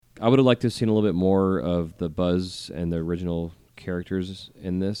I would have liked to have seen a little bit more of the Buzz and the original characters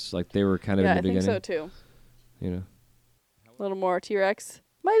in this. Like they were kind of in the beginning. Yeah, I think so too. You know. A little more T-Rex.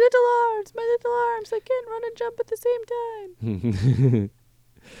 My little arms, they can run and jump at the same time.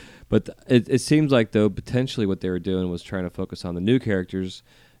 But it seems like, though, potentially what they were doing was trying to focus on the new characters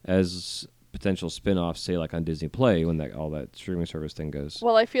as potential spin-offs, say, like on Disney Play, when all that streaming service thing goes.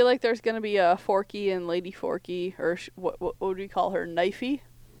 Well, I feel like there's going to be a Forky and Lady Forky, or what would we call her, Knifey?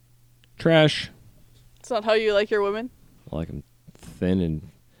 Trash. It's not how you like your women? I like them thin and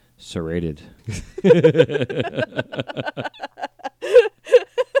serrated.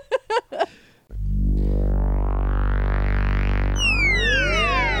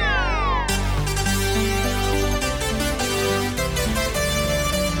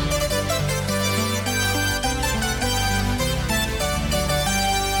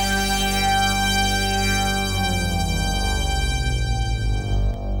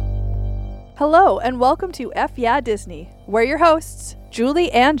 Hello, and welcome to F Yeah Disney. We're your hosts,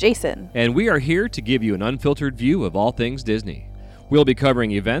 Julie and Jason. And we are here to give you an unfiltered view of all things Disney. We'll be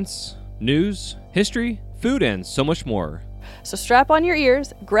covering events, news, history, food, and so much more. So strap on your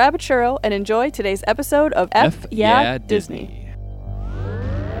ears, grab a churro, and enjoy today's episode of F Yeah Disney.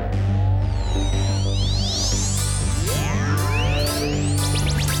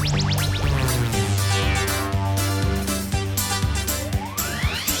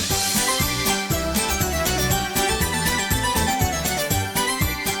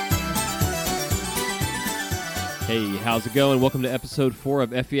 Hey, how's it going? Welcome to episode 4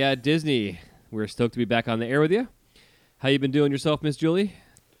 of F Yeah Disney. We're stoked to be back on the air with you. How you been doing yourself, Miss Julie?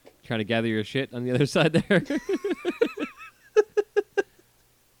 Trying to gather your shit on the other side there?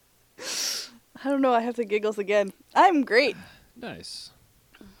 I don't know, I have the giggles again. I'm great. Nice.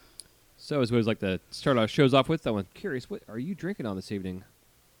 So, as we always like to start our shows off with, I'm curious, what are you drinking on this evening?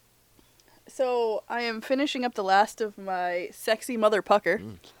 So, I am finishing up the last of my Sexy Mother Pucker.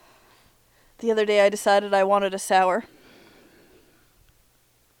 The other day I decided I wanted a sour.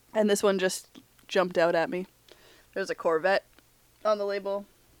 And this one just jumped out at me. There's a Corvette on the label.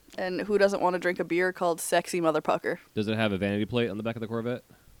 And who doesn't want to drink a beer called Sexy Mother Pucker? Does it have a vanity plate on the back of the Corvette?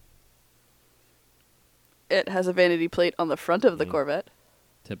 It has a vanity plate on the front of the Corvette.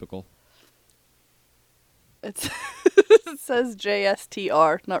 Typical. It says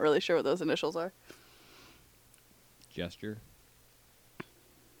JSTR. Not really sure what those initials are. Gesture.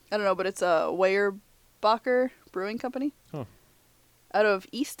 I don't know, but it's a Weyerbacher Brewing Company. Huh. Out of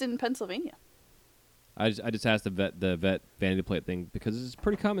Easton, Pennsylvania. I just asked the vet vanity plate thing because it's a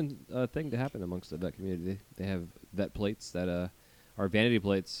pretty common thing to happen amongst the vet community. They have vet plates that are vanity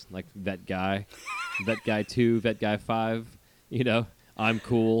plates, like Vet Guy, Vet Guy 2, Vet Guy 5, you know, I'm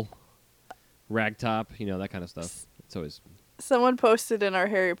cool, Ragtop, you know, that kind of stuff. It's always... Someone posted in our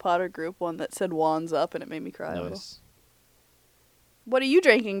Harry Potter group one that said Wands Up, and it made me cry a little. Nice. What are you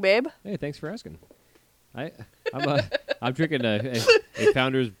drinking, babe? Hey, thanks for asking. I'm drinking a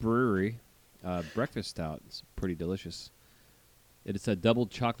Founders Brewery breakfast stout. It's pretty delicious. It's a double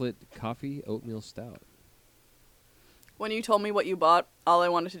chocolate coffee oatmeal stout. When you told me what you bought, all I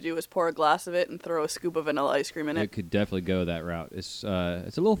wanted to do was pour a glass of it and throw a scoop of vanilla ice cream in it. It could definitely go that route. It's a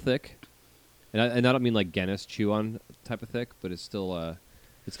little thick, and I don't mean like Guinness chew on type of thick, but it's still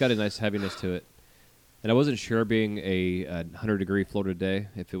it's got a nice heaviness to it. And I wasn't sure, being a 100-degree Florida day,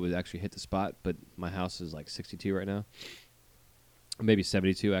 if it would actually hit the spot, but my house is like 62 right now. Maybe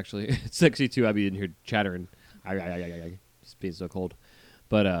 72, actually. It's 62, I'd be in here chattering, just being so cold.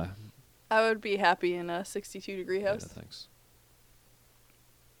 But I would be happy in a 62-degree house. Yeah, thanks.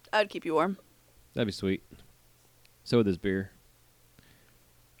 I'd keep you warm. That'd be sweet. So would this beer.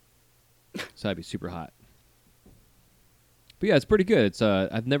 So that'd be super hot. But yeah, it's pretty good. It's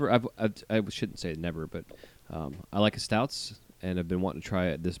I shouldn't say never, but I like stouts, and I've been wanting to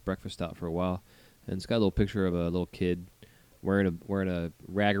try this breakfast stout for a while. And it's got a little picture of a little kid wearing a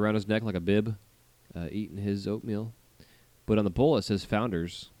rag around his neck like a bib, eating his oatmeal. But on the bowl it says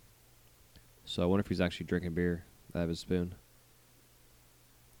Founders. So I wonder if he's actually drinking beer out of his spoon.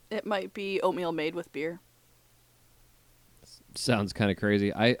 It might be oatmeal made with beer. Sounds kind of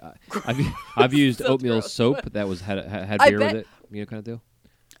crazy. I've used oatmeal gross. soap that had beer with it, you know, kind of deal.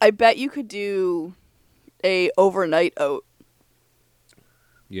 I bet you could do a overnight oat.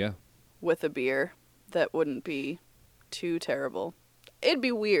 Yeah. With a beer that wouldn't be too terrible. It'd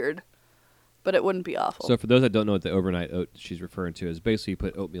be weird, but it wouldn't be awful. So for those that don't know what the overnight oat she's referring to is, basically you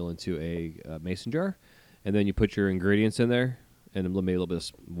put oatmeal into a mason jar, and then you put your ingredients in there, and maybe a little bit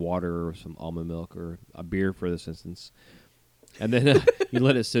of water or some almond milk or a beer for this instance. And then you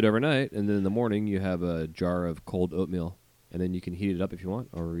let it sit overnight, and then in the morning you have a jar of cold oatmeal, and then you can heat it up if you want,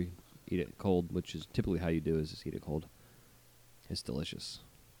 or eat it cold, which is typically how you do is just eat it cold. It's delicious.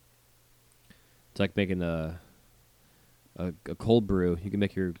 It's like making a cold brew. You can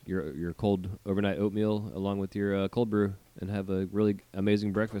make your cold overnight oatmeal along with your cold brew and have a really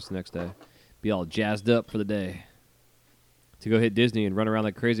amazing breakfast the next day. Be all jazzed up for the day to go hit Disney and run around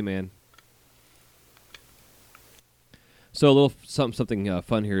like crazy man. So a little something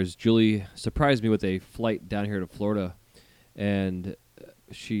fun here is Julie surprised me with a flight down here to Florida, and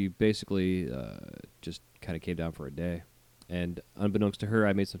she basically just kind of came down for a day. And unbeknownst to her,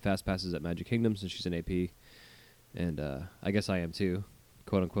 I made some fast passes at Magic Kingdom since she's an AP. And I guess I am too,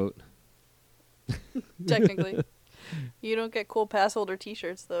 quote unquote. Technically. You don't get cool pass holder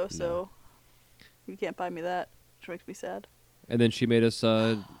t-shirts, though, so you can't buy me that, which makes me sad. And then she made us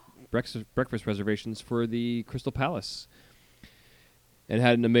breakfast reservations for the Crystal Palace. And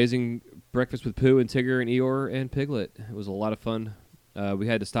had an amazing breakfast with Pooh and Tigger and Eeyore and Piglet. It was a lot of fun. We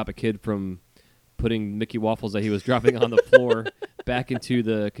had to stop a kid from putting Mickey waffles that he was dropping on the floor back into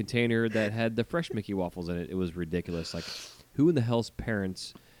the container that had the fresh Mickey waffles in it. It was ridiculous. Like, who in the hell's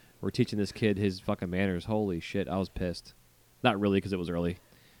parents were teaching this kid his fucking manners? Holy shit, I was pissed. Not really, because it was early.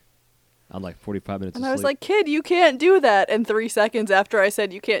 I'm like 45 minutes And of I was sleep. like, kid, you can't do that. And 3 seconds after I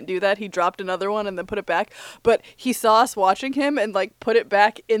said you can't do that, he dropped another one and then put it back. But he saw us watching him and, like, put it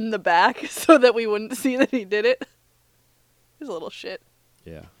back in the back so that we wouldn't see that he did it. He was a little shit.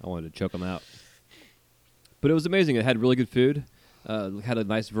 Yeah, I wanted to choke him out. But it was amazing. It had really good food. Had a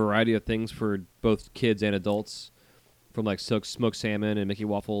nice variety of things for both kids and adults, from like smoked salmon and Mickey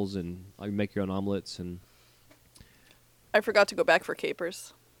waffles, and like make your own omelets. And I forgot to go back for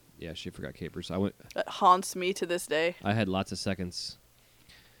capers. yeah, she forgot capers. I went. That haunts me to this day. I had lots of seconds.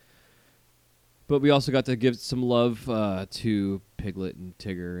 But we also got to give some love to Piglet and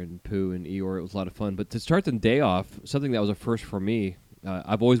Tigger and Pooh and Eeyore. It was a lot of fun. But to start the day off, something that was a first for me.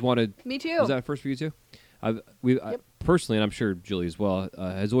 I've always wanted. Me too. Was that a first for you too? I personally, and I'm sure Julie as well,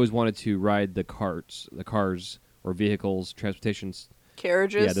 has always wanted to ride the cars or vehicles, transportations.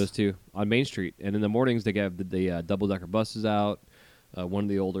 Carriages. Yeah, those two on Main Street. And in the mornings, they have the double-decker buses out, one of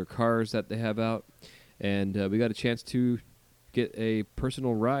the older cars that they have out. And we got a chance to get a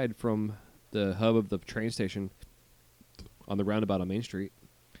personal ride from the hub of the train station on the roundabout on Main Street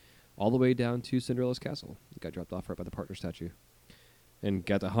all the way down to Cinderella's castle. It got dropped off right by the partner statue. And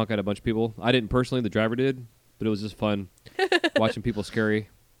got to honk at a bunch of people. I didn't personally, the driver did, but it was just fun watching people scurry.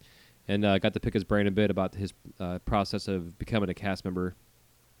 And got to pick his brain a bit about his process of becoming a cast member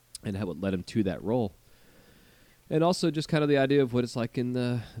and how it led him to that role. And also just kind of the idea of what it's like in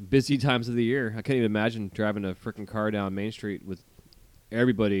the busy times of the year. I can't even imagine driving a freaking car down Main Street with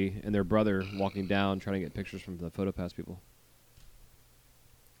everybody and their brother walking down trying to get pictures from the PhotoPass people.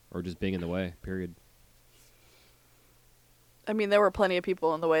 Or just being in the way, period. I mean, there were plenty of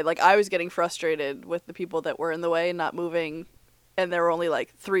people in the way. Like, I was getting frustrated with the people that were in the way, not moving, and there were only,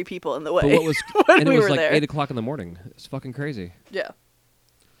 like, 3 people in the way But what was, when and we it was were like there. 8 o'clock in the morning. It's fucking crazy. Yeah.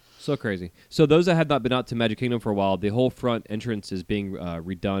 So crazy. So those that had not been out to Magic Kingdom for a while, the whole front entrance is being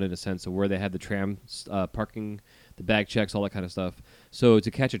redone in a sense of where they had the tram parking, the bag checks, all that kind of stuff. So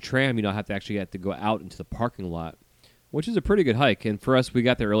to catch a tram, you don't have to go out into the parking lot, which is a pretty good hike. And for us, we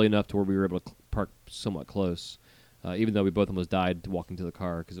got there early enough to where we were able to park somewhat close. Even though we both almost died walking to the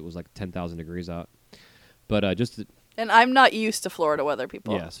car because it was like 10,000 degrees out. But And I'm not used to Florida weather,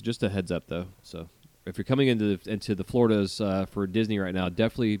 people. yeah, so just a heads up though. So if you're coming into the Floridas for Disney right now,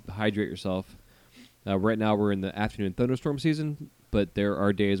 definitely hydrate yourself. Right now we're in the afternoon thunderstorm season, but there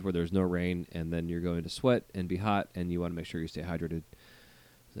are days where there's no rain, and then you're going to sweat and be hot, and you want to make sure you stay hydrated.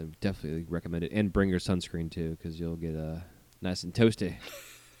 So definitely recommend it, and bring your sunscreen too, because you'll get nice and toasty.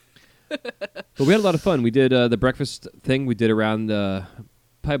 But we had a lot of fun. We did the breakfast thing. We did around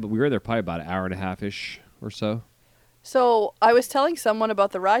we were there probably about an hour and a half-ish or so. So I was telling someone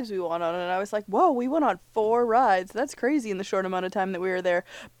about the rides we went on, and I was like, whoa, we went on 4 rides. That's crazy in the short amount of time that we were there.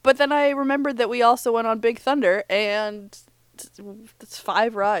 But then I remembered that we also went on Big Thunder, and it's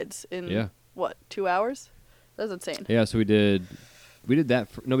 5 rides in, 2 hours? That's insane. Yeah, so we did that.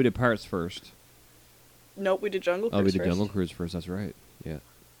 We did Pirates first. Nope, we did Jungle Cruise Oh, we did first. Jungle Cruise first. That's right. Yeah.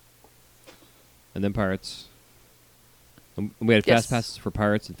 And then Pirates. And we had Yes. fast passes for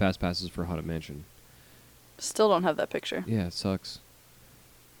Pirates and fast passes for Haunted Mansion. Still don't have that picture. Yeah, it sucks.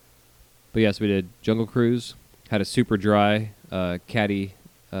 But yes, we did Jungle Cruise. Had a super dry, catty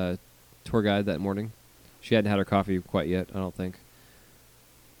tour guide that morning. She hadn't had her coffee quite yet, I don't think.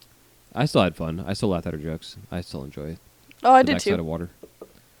 I still had fun. I still laughed at her jokes. I still enjoy it. Oh, I The did backside too. of water.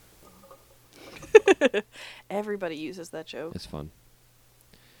 Everybody uses that joke. It's fun.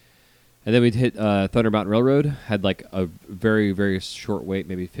 And then we'd hit Thunder Mountain Railroad. Had like a very, very short wait,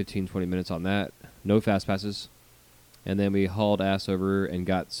 maybe 15, 20 minutes on that. No fast passes. And then we hauled ass over and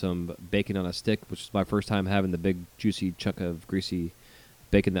got some bacon on a stick, which is my first time having the big, juicy chunk of greasy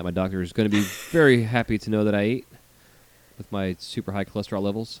bacon that my doctor is going to be very happy to know that I ate with my super high cholesterol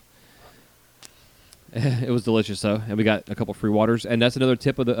levels. It was delicious, though. And we got a couple free waters. And that's another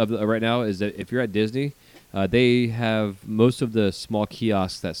tip of the right now is that if you're at Disney, they have most of the small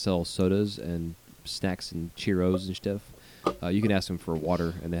kiosks that sell sodas and snacks and churros and stuff. You can ask them for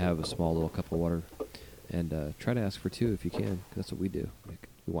water, and they have a small little cup of water. And try to ask for 2 if you can. 'Cause that's what we do.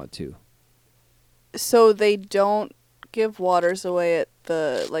 We want 2. So they don't give waters away at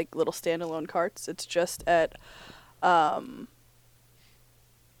the like little standalone carts. It's just at the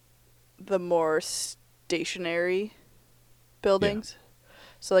more stationary buildings. Yeah.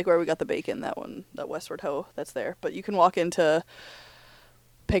 So like where we got the bacon, that one, that Westward Ho, that's there. But you can walk into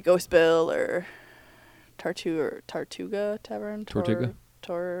Pecos Bill or Tortuga Tavern. Tortuga?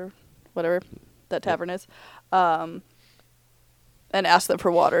 Whatever that tavern is. And ask them for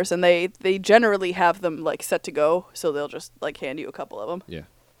waters, and they generally have them like set to go, so they'll just like hand you a couple of them. Yeah.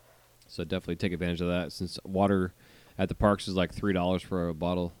 So definitely take advantage of that, since water at the parks is like $3 for a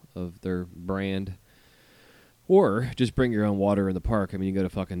bottle of their brand. Or just bring your own water in the park. I mean, you go to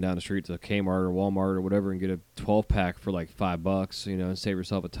fucking down the street to Kmart or Walmart or whatever and get a 12-pack for like $5, and save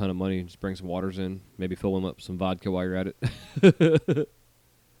yourself a ton of money. Just bring some waters in. Maybe fill them up with some vodka while you're at it.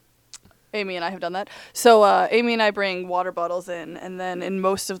 Amy and I have done that. So Amy and I bring water bottles in, and then in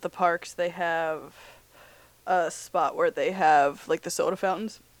most of the parks they have a spot where they have like the soda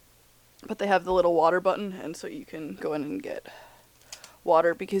fountains, but they have the little water button, and so you can go in and get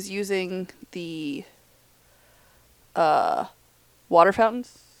water, because using the water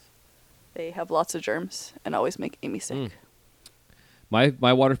fountains, they have lots of germs and always make Amy sick.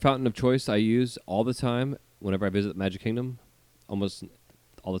 My water fountain of choice I use all the time whenever I visit Magic Kingdom, almost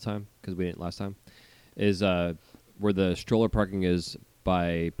all the time, because we didn't last time, is where the stroller parking is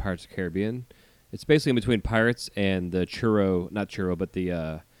by Pirates of the Caribbean. It's basically in between Pirates and the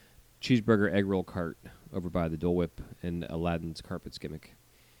the cheeseburger egg roll cart over by the Dole Whip and Aladdin's Carpets gimmick.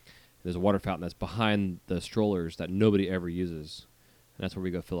 There's a water fountain that's behind the strollers that nobody ever uses, and that's where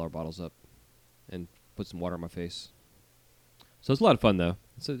we go fill our bottles up and put some water on my face. So it's a lot of fun, though.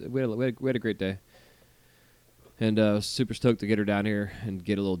 We had a great day. And I was super stoked to get her down here and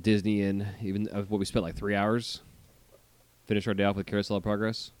get a little Disney in, even we spent like 3 hours. Finish our day off with Carousel of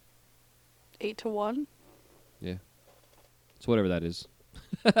Progress. 8 to 1? Yeah. So whatever that is.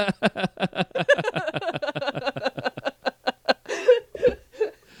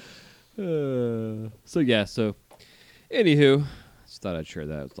 So anywho, just thought I'd share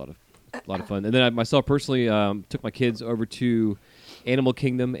that. It was a lot of fun. And then I myself personally took my kids over to Animal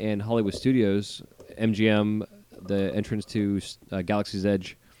Kingdom and Hollywood Studios, MGM, the entrance to Galaxy's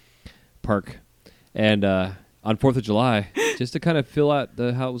Edge Park, and on 4th of July, just to kind of fill out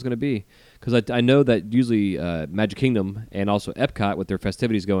how it was going to be. Because I know that usually Magic Kingdom and also Epcot, with their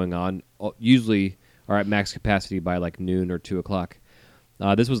festivities going on, usually are at max capacity by like noon or 2 o'clock.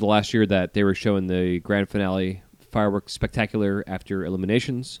 This was the last year that they were showing the grand finale fireworks spectacular after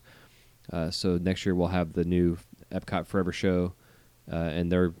eliminations. So next year we'll have the new Epcot Forever show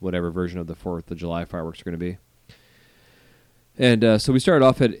and their whatever version of the 4th of July fireworks are going to be. And so we started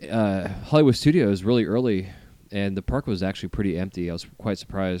off at Hollywood Studios really early, and the park was actually pretty empty. I was quite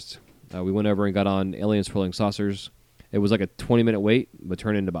surprised. We went over and got on Alien Swirling Saucers. It was like a 20-minute wait, but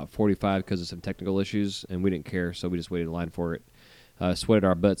turned into about 45 because of some technical issues, and we didn't care, so we just waited in line for it. Sweated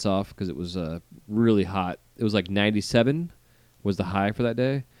our butts off because it was really hot. It was like 97 was the high for that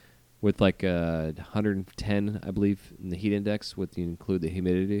day, with like 110, I believe, in the heat index, with you include the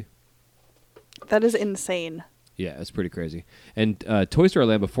humidity. That is insane. Yeah, it's pretty crazy. And Toy Story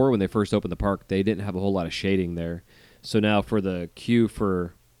Land, before, when they first opened the park, they didn't have a whole lot of shading there. So now for the queue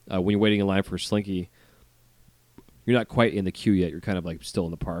for when you're waiting in line for Slinky, you're not quite in the queue yet. You're kind of like still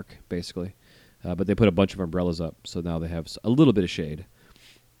in the park, basically. But they put a bunch of umbrellas up, so now they have a little bit of shade.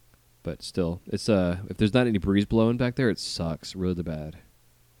 But still, it's if there's not any breeze blowing back there, it sucks really bad.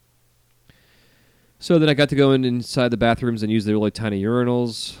 So then I got to go inside the bathrooms and use the really tiny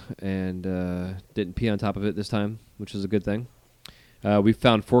urinals, and didn't pee on top of it this time, which is a good thing. We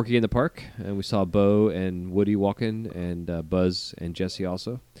found Forky in the park, and we saw Bo and Woody walking, and Buzz and Jessie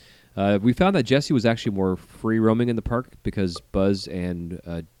also. We found that Jessie was actually more free roaming in the park because Buzz and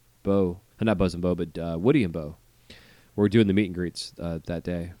Bo, not Buzz and Bo, but Woody and Bo were doing the meet and greets that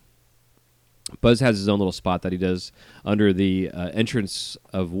day. Buzz has his own little spot that he does under the entrance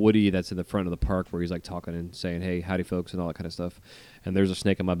of Woody that's in the front of the park where he's like talking and saying, hey, howdy folks, and all that kind of stuff. And there's a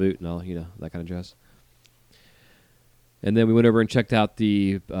snake in my boot and all, that kind of jazz. And then we went over and checked out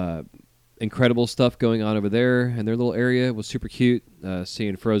the Incredible stuff going on over there, and their little area was super cute.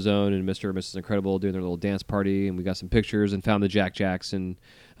 Seeing Frozone and Mr. and Mrs. Incredible doing their little dance party, and we got some pictures and found the Jack Jacks. And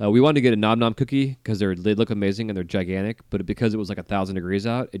we wanted to get a Nom Nom cookie because they look amazing and they're gigantic, but because it was like 1,000 degrees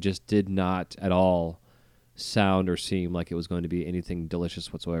out, it just did not at all sound or seem like it was going to be anything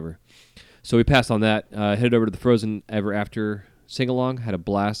delicious whatsoever. So we passed on that, headed over to the Frozen Ever After sing-along, had a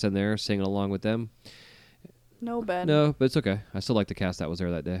blast in there singing along with them. No, Ben. No, but it's okay. I still like the cast that was there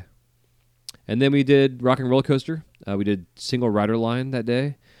that day. And then we did Rock and Roller Coaster. We did single rider line that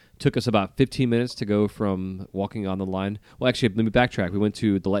day. Took us about 15 minutes to go from walking on the line. Well, actually, let me backtrack. We went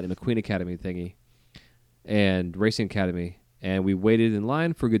to the Lightning McQueen Academy thingy and Racing Academy, and we waited in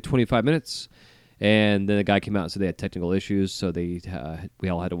line for a good 25 minutes. And then the guy came out and said they had technical issues, so we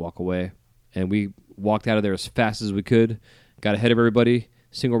all had to walk away. And we walked out of there as fast as we could, got ahead of everybody,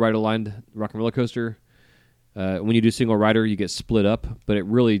 single rider line Rock and Roller Coaster. When you do single rider, you get split up, but it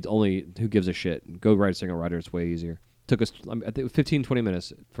really only, who gives a shit? Go ride a single rider, it's way easier. Took us, I think, 15, 20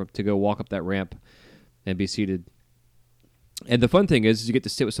 minutes to go walk up that ramp and be seated. And the fun thing is you get to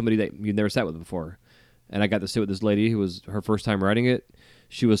sit with somebody that you've never sat with before. And I got to sit with this lady who was her first time riding it.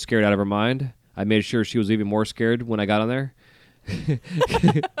 She was scared out of her mind. I made sure she was even more scared when I got on there.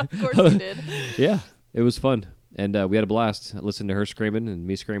 Of course you did. Yeah, it was fun. And we had a blast. I listened to her screaming and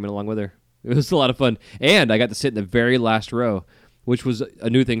me screaming along with her. It was a lot of fun. And I got to sit in the very last row, which was a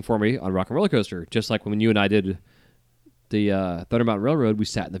new thing for me on Rock and Roller Coaster. Just like when you and I did the Thunder Mountain Railroad, we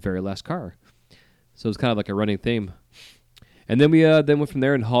sat in the very last car. So it was kind of like a running theme. And then we then went from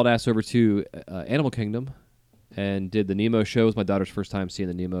there and hauled ass over to Animal Kingdom and did the Nemo show. It was my daughter's first time seeing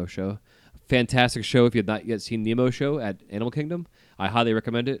the Nemo show. Fantastic show. If you have not yet seen Nemo show at Animal Kingdom, I highly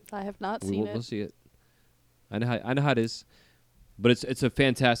recommend it. I have not seen it. We'll see it. I know how it is. But it's a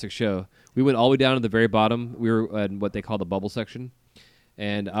fantastic show. We went all the way down to the very bottom. We were in what they call the bubble section.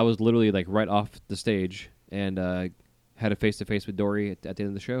 And I was literally like right off the stage and had a face-to-face with Dory at the end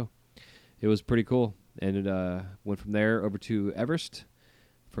of the show. It was pretty cool. And went from there over to Everest.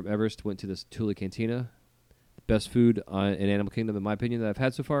 From Everest, went to the Tula Cantina. Best food in Animal Kingdom, in my opinion, that I've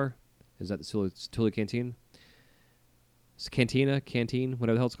had so far is at the Tula Canteen. It's Cantina, Canteen,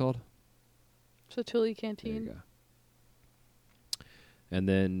 whatever the hell it's called. Satuli Canteen. There you go. And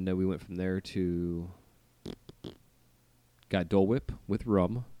then we went from there to got Dole Whip with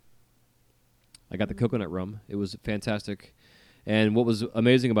rum. I got the coconut rum. It was fantastic. And what was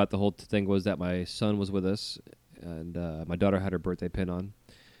amazing about the whole thing was that my son was with us, and my daughter had her birthday pin on.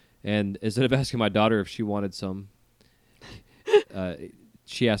 And instead of asking my daughter if she wanted some,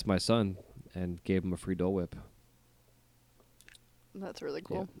 she asked my son and gave him a free Dole Whip. That's really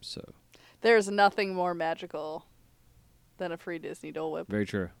cool. Yeah, so there's nothing more magical than a free Disney Dole Whip. Very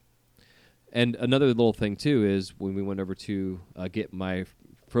true. And another little thing, too, is when we went over to get my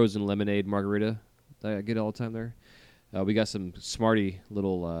frozen lemonade margarita that I get all the time there, we got some Smarty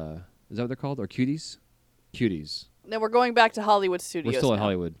little, is that what they're called? Or cuties? Cuties. Now we're going back to Hollywood Studios. We're still now. at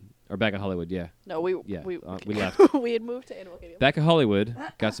Hollywood. Or back at Hollywood, yeah. No, we left. we had moved to Animal Kingdom. Back at Hollywood,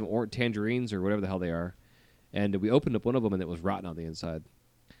 got some tangerines or whatever the hell they are, and we opened up one of them and it was rotten on the inside.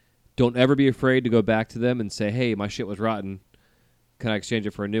 Don't ever be afraid to go back to them and say, hey, my shit was rotten. Can I exchange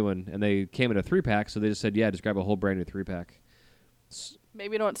it for a new one? And they came in a 3-pack, so they just said, yeah, just grab a whole brand new 3-pack.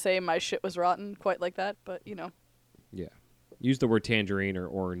 Maybe don't say my shit was rotten quite like that, but, you know. Yeah. Use the word tangerine or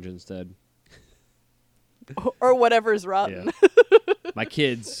orange instead. Or whatever's rotten. Yeah. My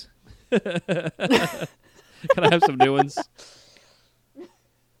kids. Can I have some new ones?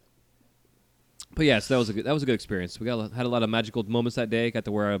 But yes, that was a good experience. We had a lot of magical moments that day. Got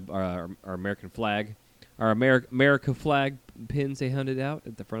to wear our American flag, our America flag pins they handed out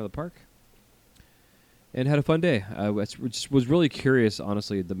at the front of the park, and had a fun day. I was really curious,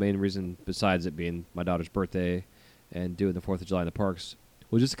 honestly. The main reason, besides it being my daughter's birthday and doing the 4th of July in the parks,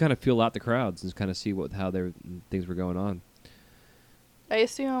 was just to kind of feel out the crowds and kind of see how things were going on. I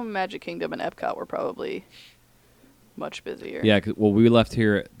assume Magic Kingdom and Epcot were probably much busier. Yeah, well, we left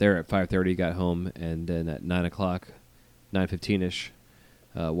there at 5:30, got home, and then at 9 o'clock, 9:15ish,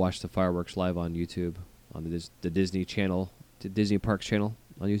 watched the fireworks live on YouTube on the Disney channel, the Disney Parks channel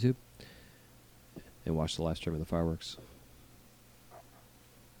on YouTube, and watched the live stream of the fireworks.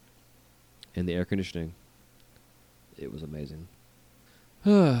 And the air conditioning, it was amazing.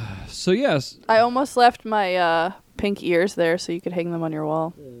 So yes, I almost left my pink ears there so you could hang them on your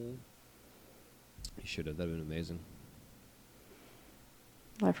wall. You should have. That'd been amazing.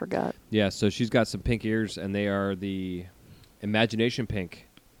 I forgot. Yeah, so she's got some pink ears, and they are the Imagination Pink,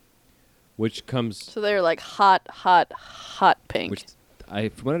 which comes... So they're like hot pink. Which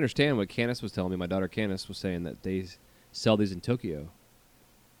from what I understand, what Candace was telling me, my daughter Candace was saying that they sell these in Tokyo,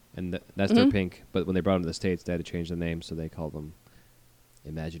 and that's their pink. But when they brought them to the States, they had to change the name, so they called them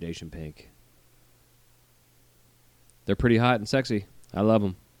Imagination Pink. They're pretty hot and sexy. I love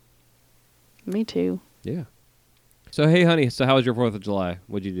them. Me too. Yeah. So, hey, honey, so how was your 4th of July?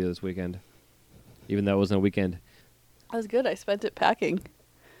 What'd you do this weekend? Even though it wasn't a weekend. That was good. I spent it packing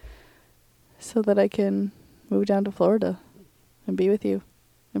so that I can move down to Florida and be with you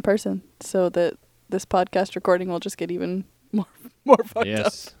in person, so that this podcast recording will just get even more fucked up.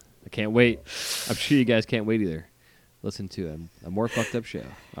 Yes. I can't wait. I'm sure you guys can't wait either. Listen to a more fucked up show.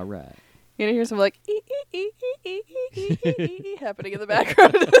 All right. You're going to hear some like happening in the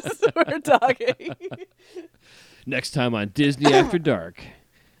background as we're talking. Next time on Disney After Dark.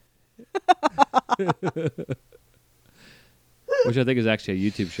 Which I think is actually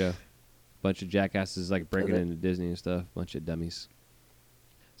a YouTube show. Bunch of jackasses like breaking into Disney and stuff. Bunch of dummies.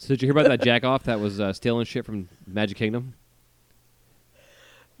 So did you hear about that jack off that was stealing shit from Magic Kingdom?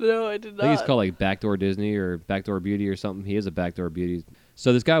 No, I did not. I think it's called like Backdoor Disney or Backdoor Beauty or something. He is a Backdoor Beauty.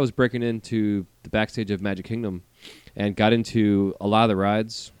 So this guy was breaking into the backstage of Magic Kingdom and got into a lot of the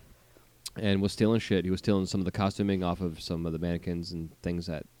rides and was stealing shit. He was stealing some of the costuming off of some of the mannequins and things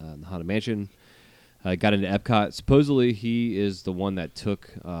at the Haunted Mansion. Got into Epcot. Supposedly he is the one that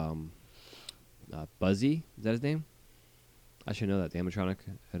took Buzzy. Is that his name? I should know that. The animatronic.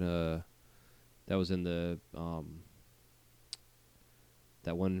 And, that was in the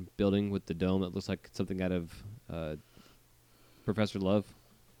that one building with the dome that looks like something out of Professor Love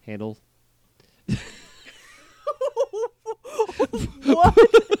handle. What?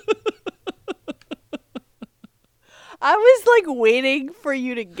 I was like waiting for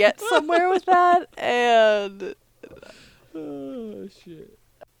you to get somewhere with that, and Oh shit!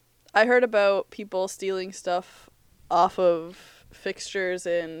 I heard about people stealing stuff off of fixtures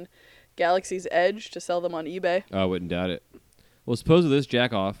in Galaxy's Edge to sell them on eBay. I wouldn't doubt it. Well, supposedly this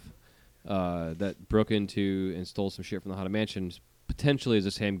jackoff that broke into and stole some shit from the Haunted Mansion potentially is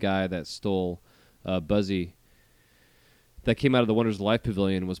the same guy that stole Buzzy. That came out of the Wonders of Life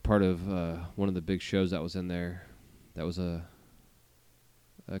Pavilion, was part of one of the big shows that was in there. That was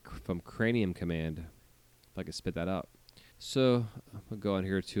from Cranium Command, if I could spit that out. So I'll go on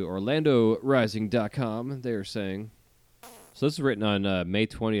here to OrlandoRising.com. They are saying, so this is written on May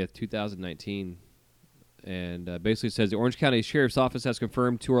 20th, 2019, and basically says the Orange County Sheriff's Office has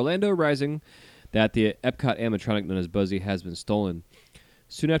confirmed to Orlando Rising that the Epcot animatronic known as Buzzy has been stolen.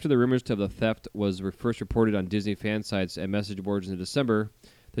 Soon after the rumors of the theft was first reported on Disney fan sites and message boards in December,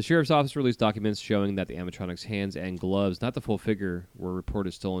 the Sheriff's Office released documents showing that the animatronic's hands and gloves, not the full figure, were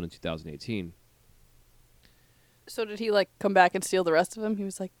reported stolen in 2018. So did he like come back and steal the rest of them? He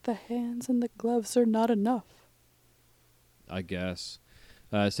was like, the hands and the gloves are not enough. I guess.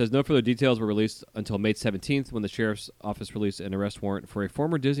 It says no further details were released until May 17th when the Sheriff's Office released an arrest warrant for a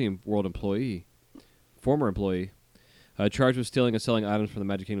former Disney World employee, charged with stealing and selling items from the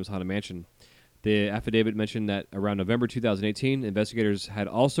Magic Kingdom's Haunted Mansion. The affidavit mentioned that around November 2018, investigators had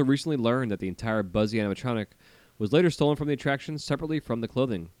also recently learned that the entire Buzzy animatronic was later stolen from the attraction separately from the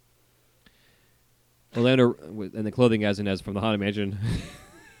clothing. Orlando, and the clothing as from the Haunted Mansion.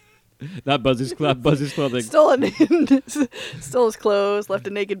 not Buzzy's clothing. Stole his clothes, left a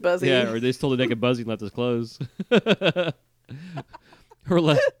naked Buzzy. Yeah, or they stole the naked Buzzy and left his clothes.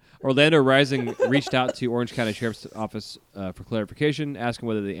 Orlando Rising reached out to Orange County Sheriff's Office for clarification, asking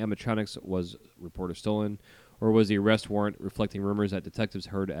whether the animatronics was reported stolen or was the arrest warrant reflecting rumors that detectives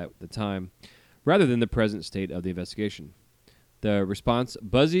heard at the time, rather than the present state of the investigation. The response,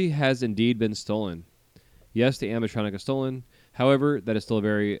 Buzzy has indeed been stolen. Yes, the animatronic is stolen. However, that is still a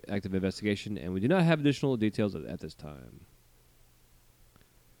very active investigation, and we do not have additional details at this time.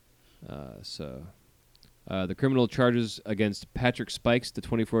 The criminal charges against Patrick Spikes, the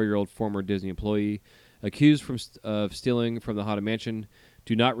 24-year-old former Disney employee, accused of stealing from the Haunted Mansion,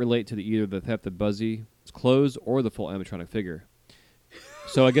 do not relate to either the theft of Buzzy's clothes or the full animatronic figure.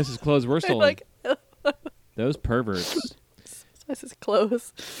 So I guess his clothes were stolen. Those perverts. So his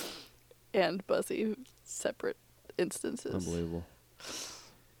clothes and Buzzy, separate instances. Unbelievable.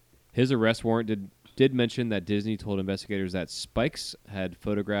 His arrest warrant did mention that Disney told investigators that Spikes had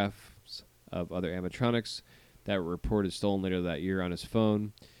photographs of other animatronics that were reported stolen later that year on his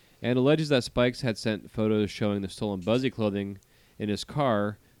phone, and alleges that Spikes had sent photos showing the stolen Buzzy clothing in his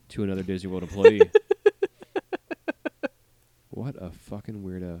car to another Disney World employee. What a fucking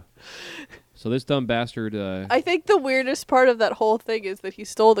weirdo. So this dumb bastard. I think the weirdest part of that whole thing is that he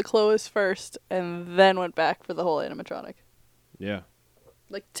stole the clothes first and then went back for the whole animatronic. Yeah.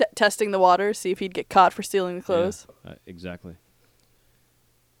 Like testing the water, see if he'd get caught for stealing the clothes. Yeah, exactly.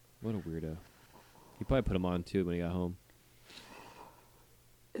 What a weirdo. He probably put him on too when he got home.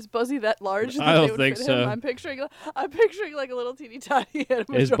 Is Buzzy that large? That I don't they would think fit so. him? I'm picturing like a little teeny tiny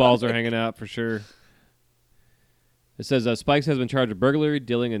animatronic. His balls are hanging out for sure. It says Spikes has been charged with burglary,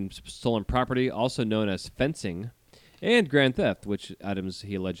 dealing in stolen property, also known as fencing, and grand theft, which items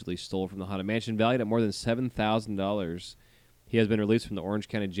he allegedly stole from the Haunted Mansion valued at more than $7,000. He has been released from the Orange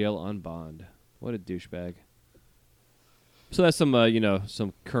County Jail on bond. What a douchebag. So that's some,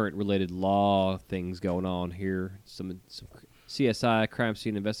 some current related law things going on here. Some CSI, crime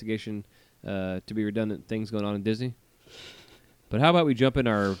scene investigation, to be redundant, things going on in Disney. But how about we jump in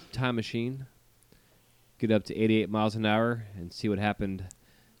our time machine, get up to 88 miles an hour, and see what happened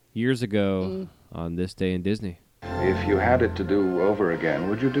years ago on this day in Disney. If you had it to do over again,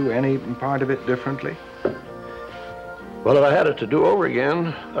 would you do any part of it differently? Well, if I had it to do over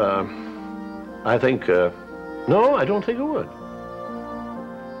again, I think, no, I don't think I would.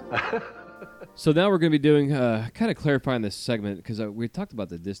 So now we're going to be doing, kind of clarifying this segment, because we talked about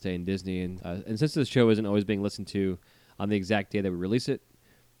this day in Disney, and since this show isn't always being listened to on the exact day that we release it,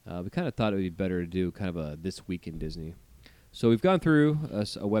 we kind of thought it would be better to do kind of a This Week in Disney. So we've gone through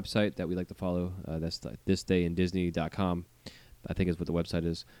a website that we like to follow. That's thisdayindisney.com, I think is what the website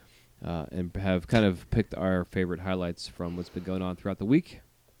is, and have kind of picked our favorite highlights from what's been going on throughout the week.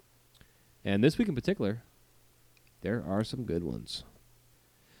 And this week in particular, there are some good ones.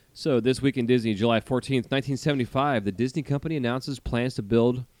 So this week in Disney, July 14th, 1975, the Disney Company announces plans to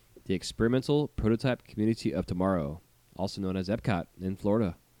build the experimental prototype community of tomorrow, also known as Epcot in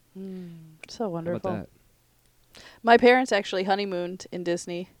Florida. So wonderful. How about that? My parents actually honeymooned in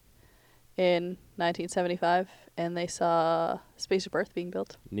Disney in 1975, and they saw Space of Earth being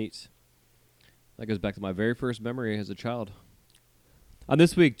built. Neat. That goes back to my very first memory as a child. On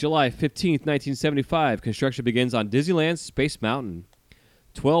this week, July 15th, 1975, construction begins on Disneyland's Space Mountain.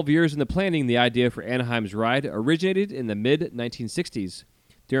 12 years in the planning, the idea for Anaheim's ride originated in the mid-1960s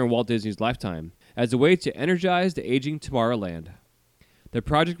during Walt Disney's lifetime as a way to energize the aging Tomorrowland. The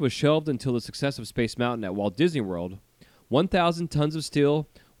project was shelved until the success of Space Mountain at Walt Disney World. 1,000 tons of steel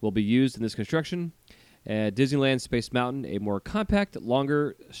will be used in this construction. At Disneyland Space Mountain, a more compact,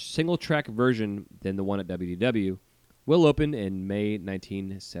 longer, single-track version than the one at WDW, will open in May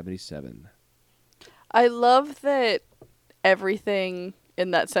 1977. I love that everything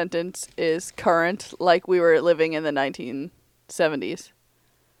in that sentence is current, like we were living in the 1970s.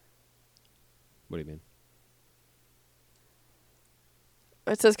 What do you mean?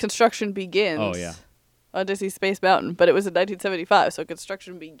 It says construction begins. Oh, yeah. On Disney Space Mountain, but it was in 1975, so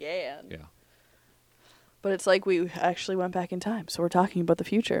construction began. Yeah. But it's like we actually went back in time, so we're talking about the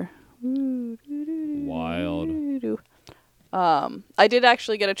future. Wild. I did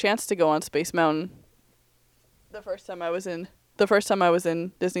actually get a chance to go on Space Mountain the first time I was in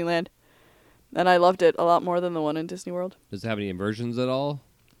Disneyland, and I loved it a lot more than the one in Disney World. Does it have any inversions at all?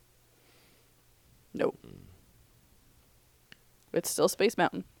 Nope. It's still Space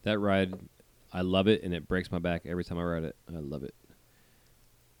Mountain. That ride, I love it, and it breaks my back every time I ride it. I love it.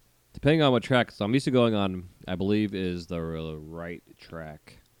 Depending on what track, so I'm used to going on, I believe, is the right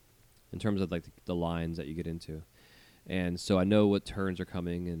track in terms of like the lines that you get into. And so I know what turns are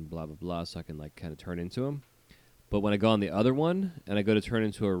coming and blah, blah, blah, so I can like kind of turn into them. But when I go on the other one and I go to turn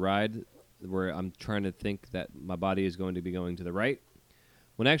into a ride where I'm trying to think that my body is going to be going to the right,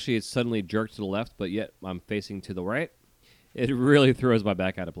 when actually it's suddenly jerked to the left, but yet I'm facing to the right, it really throws my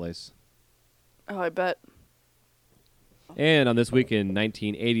back out of place. Oh, I bet. And on this week in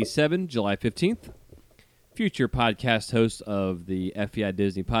 1987, July 15th, future podcast host of the FEI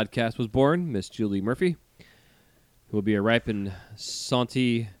Disney podcast was born, Miss Julie Murphy, who will be a ripe and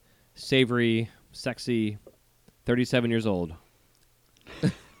salty, savory, sexy 37 years old.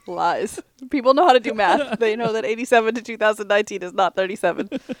 Lies. People know how to do math. They know that 87 to 2019 is not 37.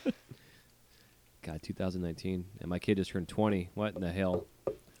 God, 2019. And my kid just turned 20. What in the hell?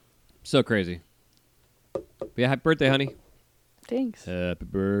 So crazy. But yeah, happy birthday, honey. Thanks. Happy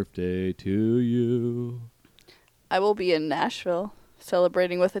birthday to you. I will be in Nashville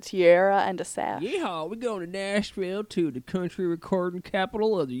celebrating with a tiara and a sash. Yeehaw, we're going to Nashville, to the country recording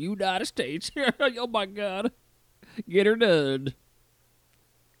capital of the United States. Oh, my God. Get her done.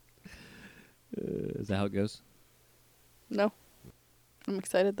 Is that how it goes? No. I'm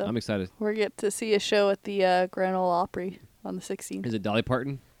excited, though. I'm excited. We're get to see a show at the Grand Ole Opry on the 16th. Is it Dolly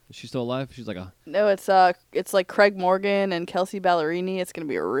Parton? Is she still alive? She's like No, it's like Craig Morgan and Kelsey Ballerini. It's gonna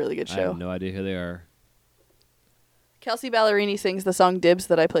be a really good I show. have no idea who they are. Kelsey Ballerini sings the song "Dibs"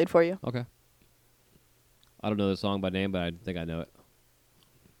 that I played for you. Okay. I don't know the song by name, but I think I know it.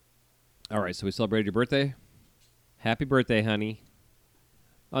 All right, so we celebrated your birthday. Happy birthday, honey.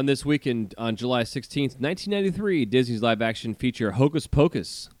 On this weekend, on July 16th, 1993, Disney's live-action feature Hocus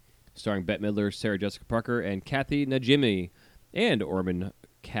Pocus, starring Bette Midler, Sarah Jessica Parker, and Kathy Najimy, and Orman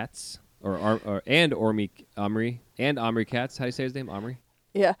Katz, and Omri Katz. How do you say his name? Omri?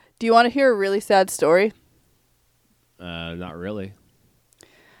 Yeah. Do you want to hear a really sad story? Not really.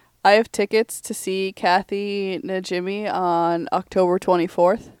 I have tickets to see Kathy Najimy on October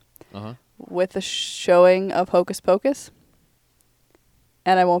 24th Uh-huh. with the showing of Hocus Pocus.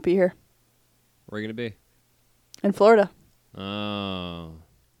 And I won't be here. Where are you going to be? In Florida. Oh.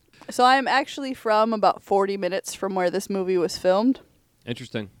 So I am actually from about 40 minutes from where this movie was filmed.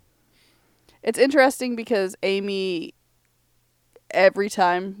 Interesting. It's interesting because Amy, every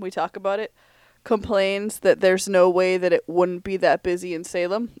time we talk about it, complains that there's no way that it wouldn't be that busy in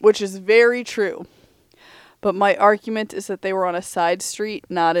Salem, which is very true. But my argument is that they were on a side street,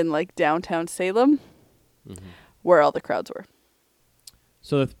 not in like downtown Salem, where all the crowds were.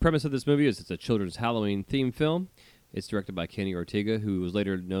 So the premise of this movie is it's a children's Halloween themed film. It's directed by Kenny Ortega, who was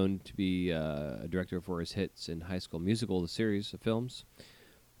later known to be a director for his hits in High School Musical, the series of films.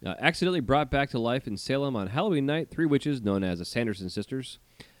 Accidentally brought back to life in Salem on Halloween night, three witches, known as the Sanderson sisters,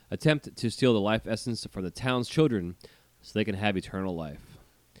 attempt to steal the life essence from the town's children so they can have eternal life.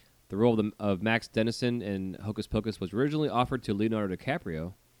 The role of Max Dennison in Hocus Pocus was originally offered to Leonardo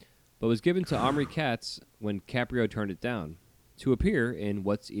DiCaprio, but was given to Omri Katz when Caprio turned it down, to appear in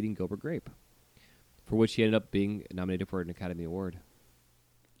What's Eating Gilbert Grape, for which he ended up being nominated for an Academy Award.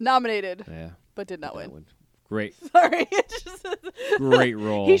 Nominated, Yeah, but did not win. Great, Sorry. great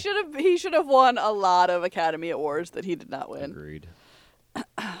role. He should have won a lot of Academy Awards that he did not win. Agreed.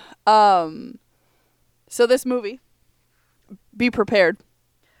 So this movie, be prepared.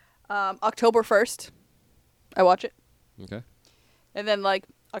 October 1st, I watch it. Okay. And then like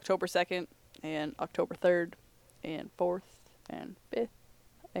October 2nd and October 3rd and 4th and 5th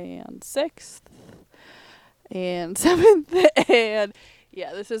and 6th and 7th. And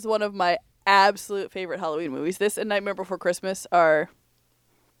yeah, this is one of my absolute favorite Halloween movies. This and Nightmare Before Christmas are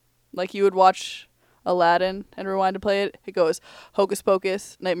like you would watch Aladdin and rewind to play it. It goes Hocus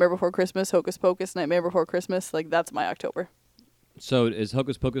Pocus, Nightmare Before Christmas, Hocus Pocus, Nightmare Before Christmas. Like that's my October. So is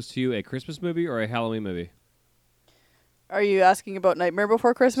Hocus Pocus to you a Christmas movie or a Halloween movie? Are you asking about Nightmare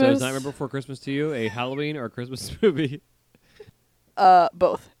Before Christmas? So is Nightmare Before Christmas to you a Halloween or a Christmas movie?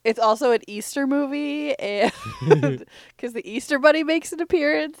 Both. It's also an Easter movie, and because the Easter Bunny makes an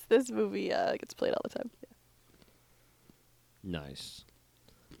appearance, this movie gets played all the time. Nice.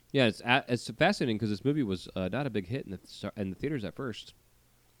 Yeah, it's fascinating because this movie was not a big hit in the theaters at first.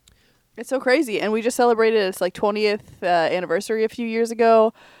 It's so crazy, and we just celebrated its like 20th anniversary a few years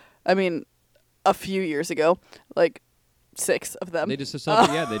ago. I mean, a few years ago, like 6 of them. They just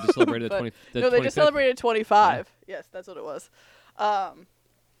celebrated. They just celebrated the 20. No, they just celebrated 25. Yeah. Yes, that's what it was.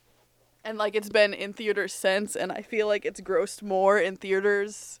 And like it's been in theaters since, and I feel like it's grossed more in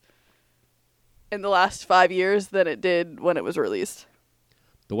theaters in the last 5 years than it did when it was released.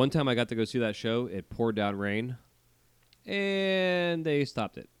 The one time I got to go see that show, it poured down rain, and they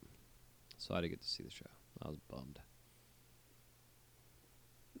stopped it, so I didn't get to see the show. I was bummed.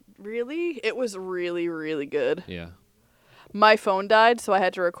 Really? It was really, really good. Yeah. My phone died, so I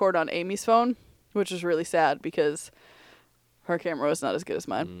had to record on Amy's phone, which is really sad because her camera was not as good as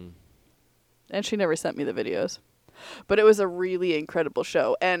mine. And she never sent me the videos. But it was a really incredible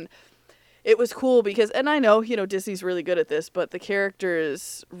show. And it was cool because, and I know, Disney's really good at this, but the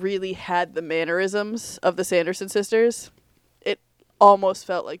characters really had the mannerisms of the Sanderson sisters. It almost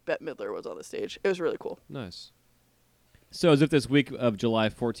felt like Bette Midler was on the stage. It was really cool. Nice. So as if this week of July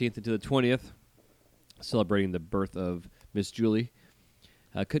 14th into the 20th, celebrating the birth of Miss Julie,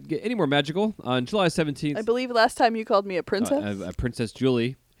 couldn't get any more magical. On July 17th... I believe last time you called me a princess. Princess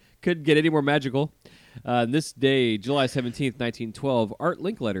Julie. Couldn't get any more magical. This day, July 17th, 1912, Art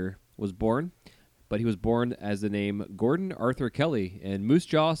Linkletter was born, but he was born as the name Gordon Arthur Kelly in Moose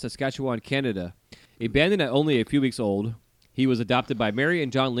Jaw, Saskatchewan, Canada. Abandoned at only a few weeks old, he was adopted by Mary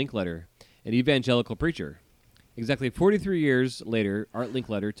and John Linkletter, an evangelical preacher. Exactly 43 years later, Art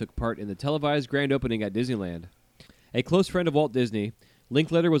Linkletter took part in the televised grand opening at Disneyland. A close friend of Walt Disney,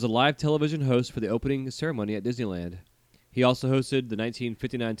 Linkletter was a live television host for the opening ceremony at Disneyland. He also hosted the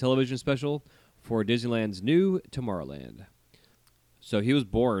 1959 television special for Disneyland's New Tomorrowland. So he was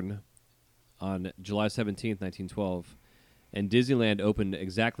born on July 17th, 1912, and Disneyland opened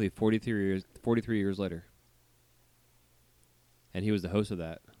exactly 43 years later. And he was the host of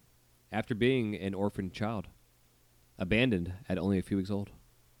that after being an orphaned child, abandoned at only a few weeks old.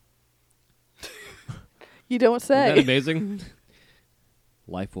 You don't say. Isn't that amazing?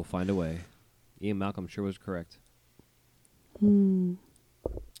 Life will find a way. Ian Malcolm sure was correct.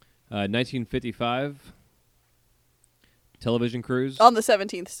 1955, television cruise. On the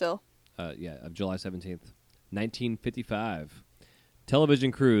 17th still. Of July 17th. 1955.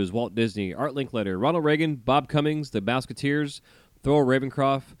 Television cruise, Walt Disney, Art Linkletter, Ronald Reagan, Bob Cummings, the Mouseketeers, Thurl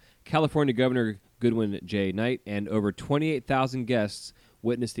Ravencroft, California Governor Goodwin J. Knight, and over 28,000 guests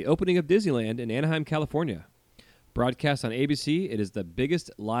witnessed the opening of Disneyland in Anaheim, California. Broadcast on ABC, it is the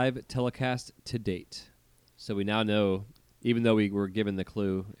biggest live telecast to date. So we now know, even though we were given the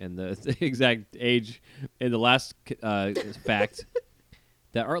clue and the exact age in the last fact,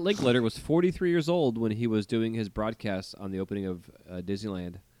 that Art Linkletter was 43 years old when he was doing his broadcast on the opening of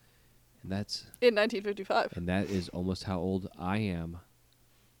Disneyland. And that's in 1955. And that is almost how old I am.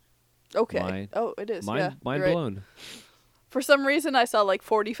 Okay. It is. Mind right. blown. For some reason, I saw like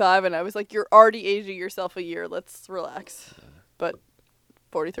 45, and I was like, "You're already aging yourself a year. Let's relax." But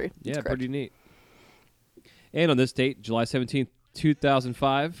 43. Yeah, correct. pretty neat. And on this date, July 17th,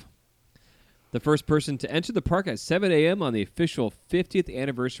 2005, the first person to enter the park at 7 a.m. on the official 50th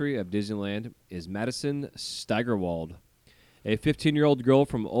anniversary of Disneyland is Madison Steigerwald, a 15-year-old girl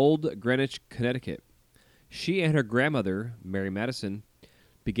from Old Greenwich, Connecticut. She and her grandmother, Mary Madison,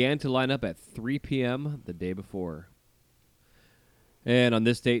 began to line up at 3 p.m. the day before. And on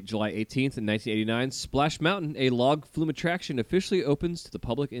this date, July 18th, 1989, Splash Mountain, a log flume attraction, officially opens to the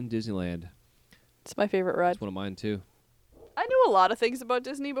public in Disneyland. It's my favorite ride. It's one of mine, too. I knew a lot of things about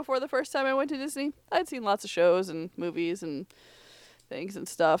Disney before the first time I went to Disney. I'd seen lots of shows and movies and things and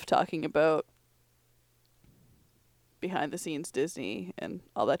stuff talking about behind-the-scenes Disney and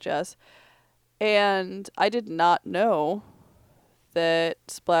all that jazz. And I did not know that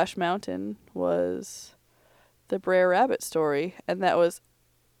Splash Mountain was the Brer Rabbit story, and that was,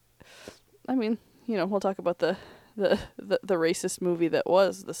 I mean, we'll talk about the racist movie that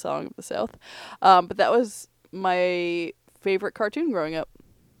was The Song of the South, but that was my favorite cartoon growing up,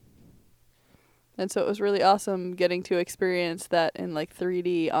 and so it was really awesome getting to experience that in like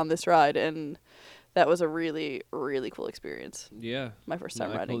 3D on this ride, and that was a really, really cool experience. Yeah, my first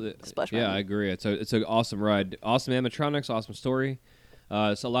time riding Splash Mountain. Yeah, I agree. It's an awesome ride, awesome animatronics, awesome story.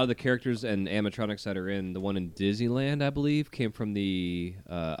 So a lot of the characters and animatronics that are in the one in Disneyland, I believe, came from the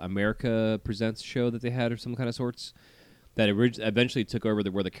America Presents show that they had, or some kind of sorts, that eventually took over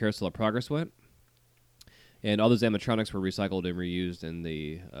where the Carousel of Progress went. And all those animatronics were recycled and reused in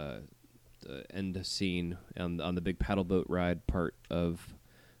the end scene on the big paddle boat ride part of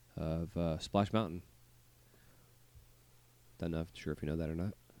Splash Mountain. I'm not sure if you know that or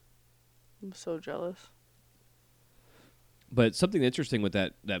not. I'm so jealous. But something interesting with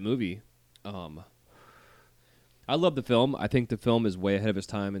that movie, I love the film. I think the film is way ahead of its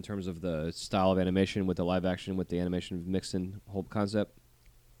time in terms of the style of animation with the live action, with the animation mixed in whole concept.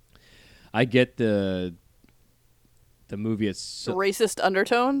 I get the movie. It's racist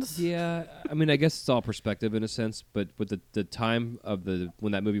undertones. Yeah, I mean, I guess it's all perspective in a sense. But with the time of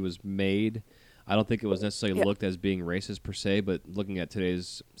when that movie was made, I don't think it was necessarily looked as being racist per se. But looking at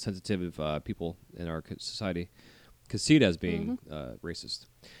today's sensitive people in our society, could see it as being racist.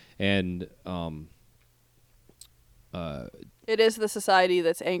 And it is the society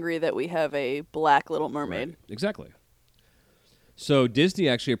that's angry that we have a black Little Mermaid. Right. Exactly. So Disney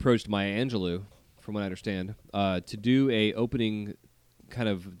actually approached Maya Angelou, from what I understand, to do a opening kind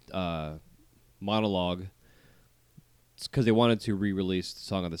of monologue, because they wanted to re-release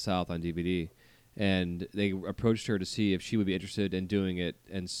Song of the South on DVD. And they approached her to see if she would be interested in doing it,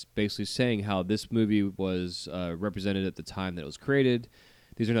 and basically saying how this movie was represented at the time that it was created.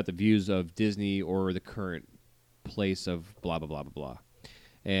 These are not the views of Disney or the current place of blah, blah, blah, blah, blah.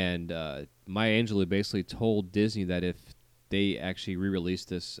 And Maya Angelou basically told Disney that if they actually re-released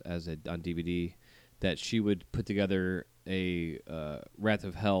this on DVD, that she would put together a Wrath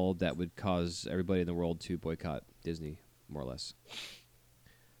of Hell that would cause everybody in the world to boycott Disney, more or less.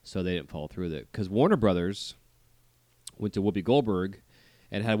 So they didn't follow through with it. Because Warner Brothers went to Whoopi Goldberg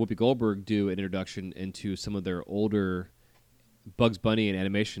and had Whoopi Goldberg do an introduction into some of their older Bugs Bunny and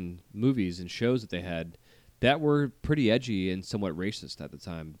animation movies and shows that they had that were pretty edgy and somewhat racist at the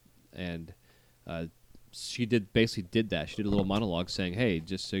time. And she basically did that. She did a little monologue saying, hey,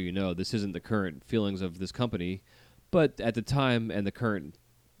 just so you know, this isn't the current feelings of this company, but at the time and the current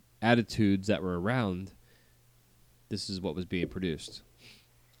attitudes that were around, this is what was being produced.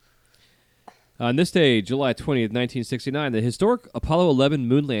 On this day, July 20th, 1969, the historic Apollo 11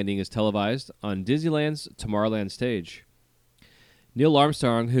 moon landing is televised on Disneyland's Tomorrowland stage. Neil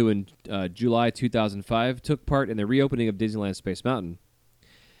Armstrong, who in July 2005 took part in the reopening of Disneyland Space Mountain,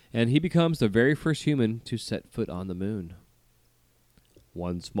 and he becomes the very first human to set foot on the moon.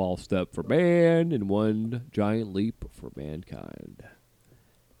 One small step for man and one giant leap for mankind.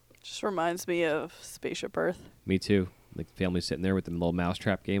 Just reminds me of Spaceship Earth. Me too. Like the family sitting there with the little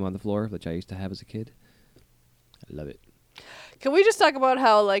mousetrap game on the floor, which I used to have as a kid. I love it. Can we just talk about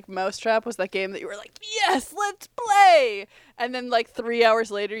how, like, Mousetrap was that game that you were like, yes, let's play! And then, like, 3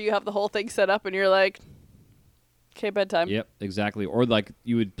 hours later, you have the whole thing set up, and you're like, okay, bedtime. Yep, exactly. Or, like,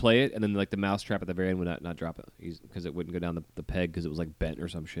 you would play it, and then, like, the mousetrap at the very end would not drop it because it wouldn't go down the peg because it was, like, bent or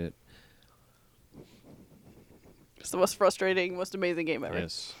some shit. It's the most frustrating, most amazing game ever.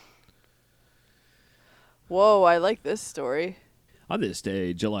 Yes. Whoa, I like this story. On this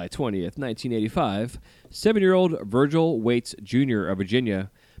day, July 20th, 1985, 7-year-old Virgil Waits Jr. of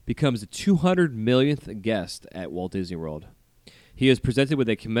Virginia becomes the 200 millionth guest at Walt Disney World. He is presented with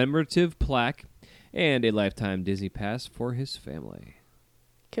a commemorative plaque and a lifetime Disney pass for his family.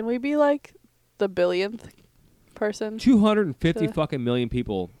 Can we be like the billionth person? 250 fucking million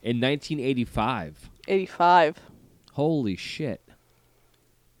people in 1985. 85. Holy shit.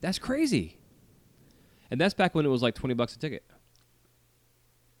 That's crazy. And that's back when it was like $20 a ticket.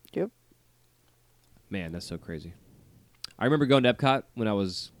 Yep. Man, that's so crazy. I remember going to Epcot when I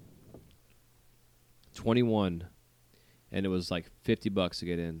was 21, and it was like $50 to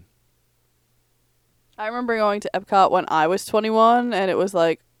get in. I remember going to Epcot when I was 21, and it was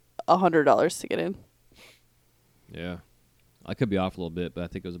like $100 to get in. Yeah. I could be off a little bit, but I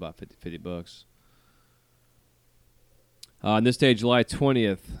think it was about $50. On this day, July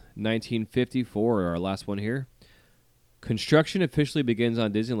 20th, 1954, our last one here, construction officially begins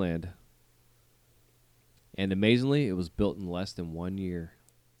on Disneyland. And amazingly, it was built in less than 1 year.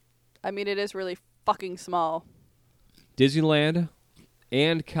 I mean, it is really fucking small. Disneyland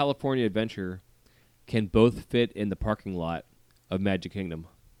and California Adventure can both fit in the parking lot of Magic Kingdom.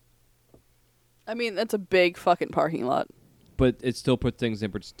 I mean, that's a big fucking parking lot. But it still puts things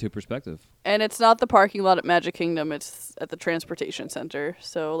into perspective. And it's not the parking lot at Magic Kingdom, it's at the transportation center,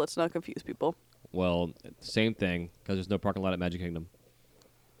 so let's not confuse people. Well, same thing, because there's no parking lot at Magic Kingdom.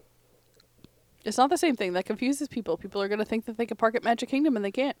 It's not the same thing. That confuses people. People are going to think that they can park at Magic Kingdom, and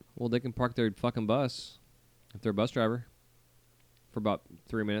they can't. Well, they can park their fucking bus if they're a bus driver for about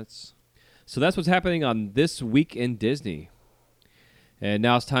 3 minutes. So that's what's happening on This Week in Disney. And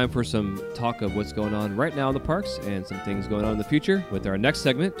now it's time for some talk of what's going on right now in the parks and some things going on in the future with our next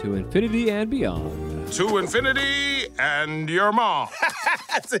segment, To Infinity and Beyond. To infinity and your mom.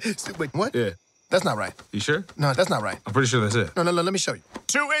 Wait, what? Yeah. That's not right. You sure? No, that's not right. I'm pretty sure that's it. No, let me show you.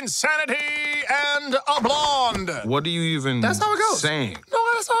 To insanity and a blonde. What are you even That's how it goes. saying? No,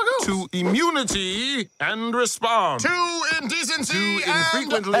 that's how it goes. To immunity and respond. To indecency To and...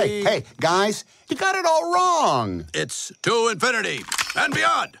 infrequently. Hey, guys, you got it all wrong. It's to infinity and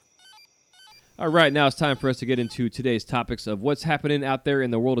beyond. All right, now it's time for us to get into today's topics of what's happening out there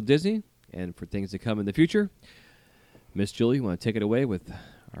in the world of Disney and for things to come in the future. Miss Julie, you want to take it away with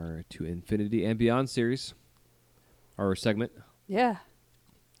our To Infinity and Beyond series, our segment? Yeah.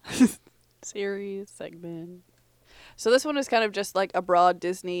 Series, segment. So this one is kind of just like a broad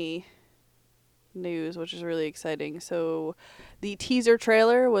Disney news, which is really exciting. So the teaser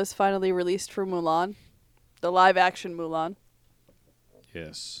trailer was finally released for Mulan, the live action Mulan,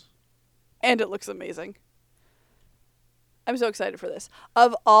 Yes. and it looks amazing. I'm so excited for this.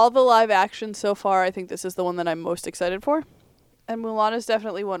 Of all the live action so far, I think this is the one that I'm most excited for. And Mulan is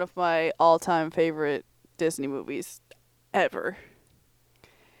definitely one of my all-time favorite Disney movies ever.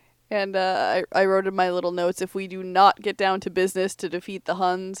 And I wrote in my little notes, if we do not get down to business to defeat the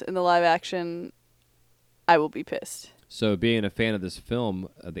Huns in the live action, I will be pissed. So, being a fan of this film,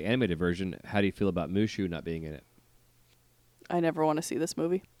 the animated version, how do you feel about Mushu not being in it? I never want to see this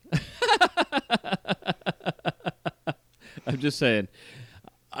movie. I'm just saying.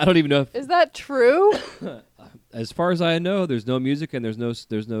 I don't even know if, Is that true? as far as I know, there's no music and there's no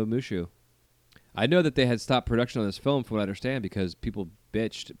Mushu. I know that they had stopped production on this film, from what I understand, because people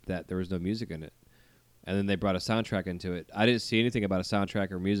bitched that there was no music in it, and then they brought a soundtrack into it. I didn't see anything about a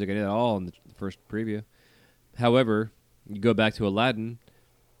soundtrack or music in it at all in the first preview. However, you go back to Aladdin.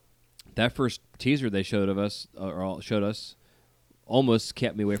 That first teaser they showed us almost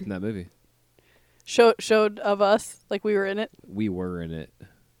kept me away from that movie. Showed of us like we were in it. We were in it.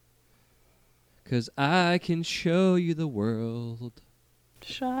 'Cause I can show you the world.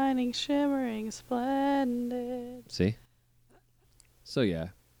 Shining, shimmering, splendid. See? So, yeah.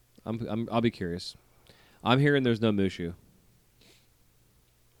 I'll be curious. I'm hearing there's no Mushu,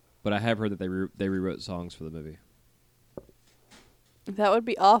 but I have heard that they rewrote songs for the movie. That would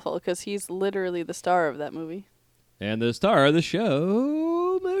be awful because he's literally the star of that movie. And the star of the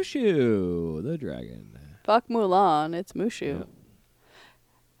show, Mushu, the dragon. Fuck Mulan, it's Mushu. Yep.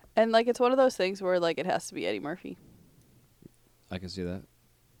 And like it's one of those things where like it has to be Eddie Murphy. I can see that.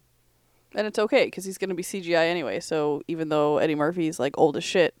 And it's okay because he's going to be CGI anyway. So even though Eddie Murphy's like old as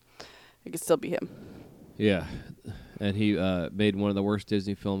shit, it could still be him. Yeah, and he made one of the worst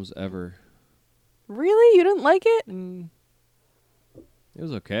Disney films ever. Really? You didn't like it? It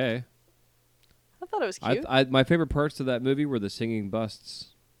was okay. I thought it was cute. My favorite parts of that movie were the singing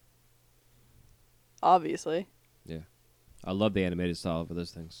busts. Obviously. Yeah. I love the animated style for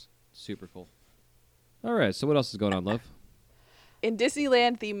those things. Super cool. All right, so what else is going on, love? In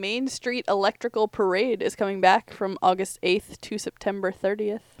Disneyland, the Main Street Electrical Parade is coming back from August 8th to September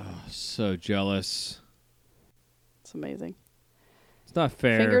 30th. Oh, so jealous. It's amazing. It's not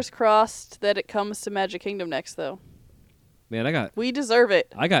fair. Fingers crossed that it comes to Magic Kingdom next, though. Man, We deserve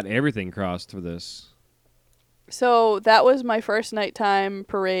it. I got everything crossed for this. So that was my first nighttime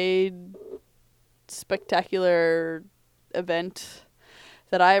parade spectacular event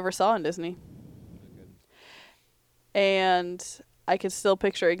that I ever saw in Disney. And I can still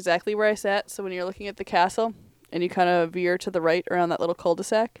picture exactly where I sat. So when you're looking at the castle and you kind of veer to the right around that little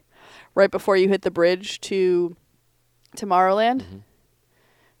cul-de-sac, right before you hit the bridge to Tomorrowland,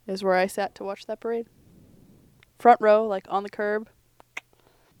 is where I sat to watch that parade. Front row, like on the curb.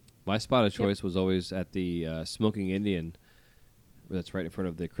 My spot of choice was always at the Smoking Indian, that's right in front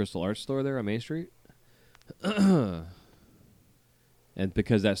of the Crystal Arts store there on Main Street. And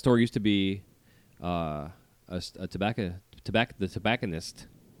because that store used to be the tobacconist,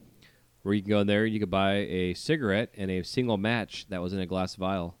 where you can go in there, you could buy a cigarette and a single match that was in a glass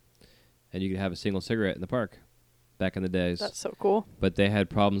vial, and you could have a single cigarette in the park back in the days. That's so cool. But they had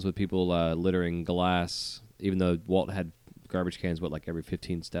problems with people littering glass, even though Walt had garbage cans, like every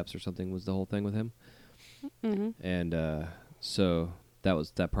 15 steps or something was the whole thing with him. Mm-hmm. And so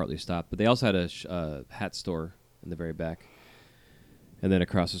that partly stopped. But they also had a hat store in the very back. And then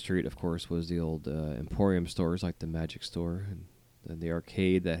across the street, of course, was the old Emporium stores, like the Magic Store, and the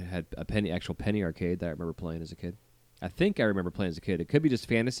arcade that had a actual penny arcade that I remember playing as a kid. I think I remember playing as a kid. It could be just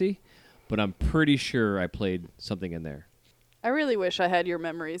fantasy, but I'm pretty sure I played something in there. I really wish I had your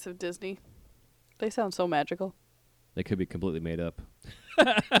memories of Disney. They sound so magical. They could be completely made up.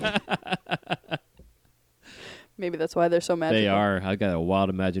 Maybe that's why they're so magical. They are. I got a wild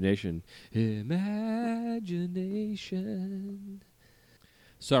imagination. Imagination.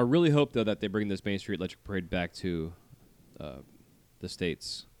 So I really hope, though, that they bring this Main Street Electric Parade back to the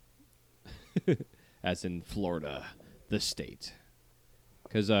States. As in Florida, the state.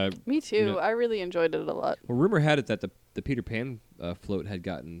 Because Me too. I really enjoyed it a lot. well, rumor had it that the Peter Pan float had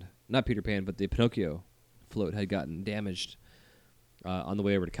gotten, not Peter Pan, but the Pinocchio float had gotten damaged on the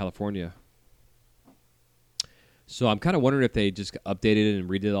way over to California. So I'm kind of wondering if they just updated it and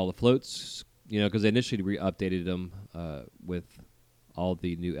redid all the floats, because they initially updated them with all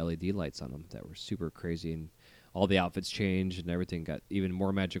the new LED lights on them that were super crazy, and all the outfits changed and everything got even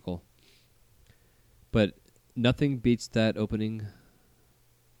more magical. But nothing beats that opening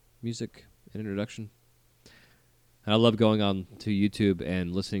music and introduction. And I love going on to YouTube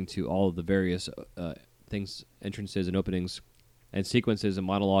and listening to all of the various things, entrances and openings and sequences and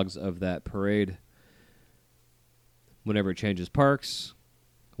monologues of that parade. Whenever it changes parks,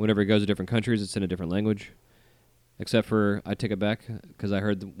 whenever it goes to different countries, it's in a different language. Except for, I take it back, because I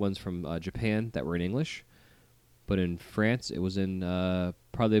heard the ones from Japan that were in English. But in France, it was in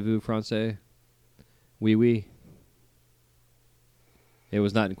Parlez-vous français? Oui, oui. It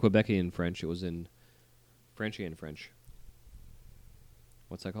was not in Quebecian French. It was in Frenchian French.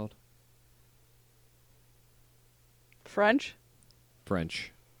 What's that called? French?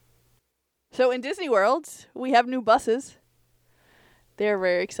 French. So in Disney World, we have new buses. They're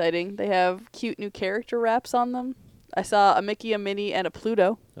very exciting. They have cute new character wraps on them. I saw a Mickey, a Minnie, and a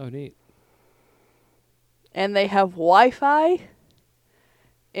Pluto. Oh, neat. And they have Wi-Fi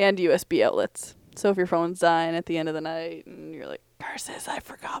and USB outlets. So if your phone's dying at the end of the night and you're like, curses, I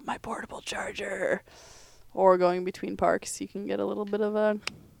forgot my portable charger. Or going between parks, you can get a little bit of a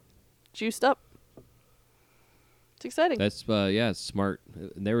juiced up. It's exciting. That's it's smart.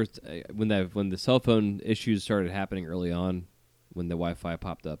 And there was when the cell phone issues started happening early on, when the Wi-Fi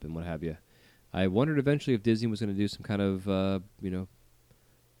popped up and what have you. I wondered eventually if Disney was going to do some kind of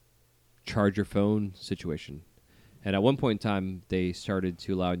charge your phone situation. And at one point in time, they started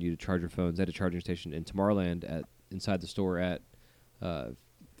to allow you to charge your phones at a charging station in Tomorrowland inside the store at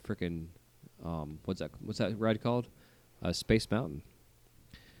frickin' what's that ride called? Space Mountain.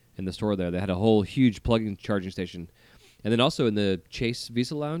 In the store there, they had a whole huge plug-in charging station, and then also in the Chase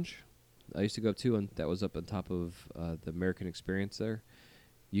Visa Lounge, I used to go up to, and that was up on top of the American Experience there.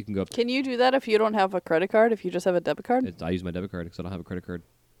 You can go up. Can you do that if you don't have a credit card? If you just have a debit card? I use my debit card because I don't have a credit card.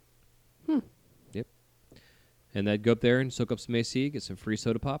 Yep. And I'd go up there and soak up some AC, get some free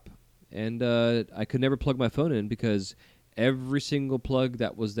soda pop, and I could never plug my phone in because every single plug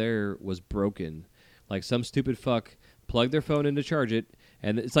that was there was broken. Like some stupid fuck plugged their phone in to charge it,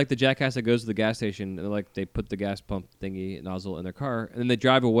 and it's like the jackass that goes to the gas station and they put the gas pump thingy nozzle in their car, and then they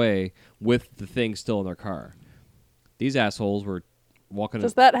drive away with the thing still in their car. These assholes were walking.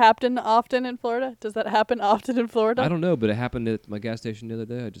 Does that happen often in Florida? I don't know, but it happened at my gas station the other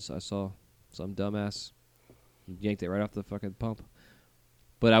day. I saw some dumbass yanked it right off the fucking pump.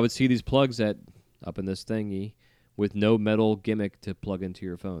 But I would see these plugs up in this thingy with no metal gimmick to plug into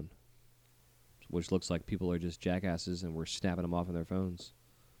your phone, which looks like people are just jackasses and we're snapping them off on their phones.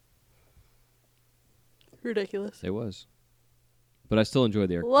 Ridiculous. It was. But I still enjoy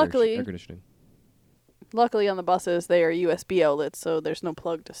the air conditioning. Luckily on the buses, they are USB outlets, so there's no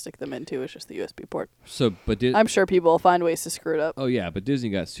plug to stick them into. It's just the USB port. So, but I'm sure people will find ways to screw it up. Oh, yeah, but Disney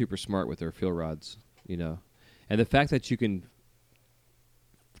got super smart with their fuel rods, you know. And the fact that you can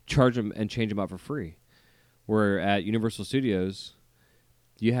charge them and change them out for free. Where at Universal Studios,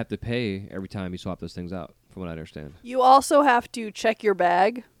 you have to pay every time you swap those things out, from what I understand. You also have to check your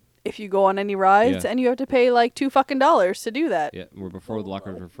bag if you go on any rides, and you have to pay like $2 to do that. Yeah, where before the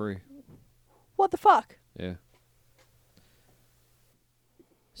lockers were free. What the fuck? Yeah.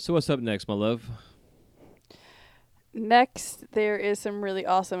 So what's up next, my love? Next, there is some really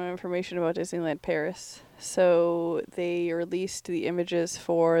awesome information about Disneyland Paris. So they released the images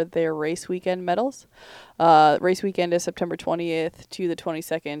for their race weekend medals. Race weekend is September 20th to the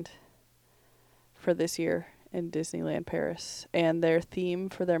 22nd for this year in Disneyland Paris. And their theme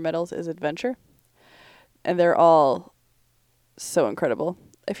for their medals is adventure. And they're all so incredible.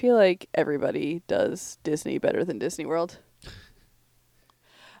 I feel like everybody does Disney better than Disney World.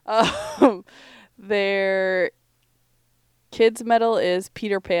 Their kids medal is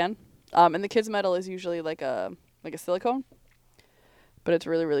Peter Pan. And the kids medal is usually like a silicone. But it's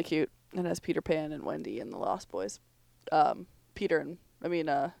really, really cute. It has Peter Pan and Wendy and the Lost Boys.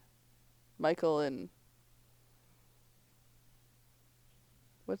 Michael and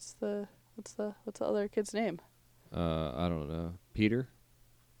what's the other kid's name? I don't know. Peter?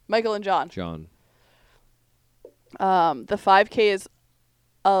 Michael and John. John. The 5K is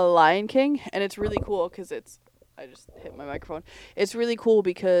a Lion King, and it's really cool because I just hit my microphone. It's really cool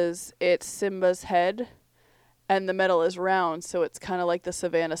because it's Simba's head, and the medal is round, so it's kind of like the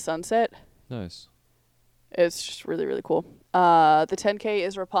Savannah sunset. Nice. It's just really, really cool. The 10K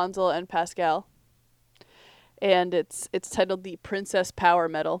is Rapunzel and Pascal, and it's titled the Princess Power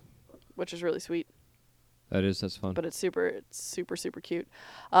Medal, which is really sweet. That's fun. But it's super, super cute.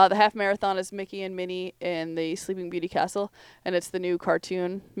 The half marathon is Mickey and Minnie in the Sleeping Beauty Castle, and it's the new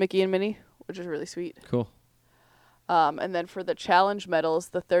cartoon Mickey and Minnie, which is really sweet. Cool. And then for the challenge medals,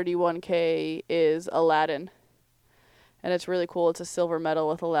 the 31K is Aladdin, and it's really cool. It's a silver medal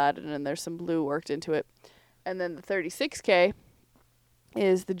with Aladdin, and there's some blue worked into it. And then the 36K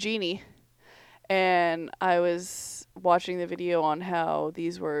is the Genie, and I was watching the video on how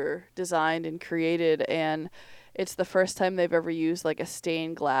these were designed and created, and it's the first time they've ever used like a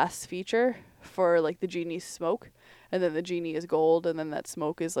stained glass feature for like the Genie's smoke, and then the Genie is gold, and then that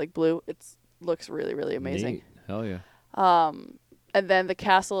smoke is like blue. It looks really, really amazing. Neat. Hell yeah. And then the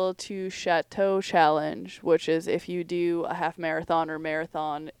Castle to Chateau Challenge, which is if you do a half marathon or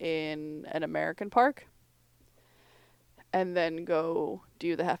marathon in an American park, and then go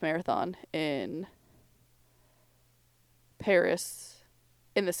do the half marathon in Paris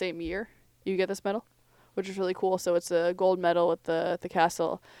in the same year, you get this medal, which is really cool. So it's a gold medal with the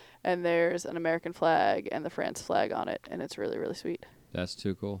castle, and there's an American flag and the France flag on it, and it's really, really sweet. That's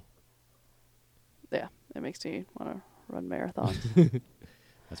too cool. Yeah, it makes me want to run marathons.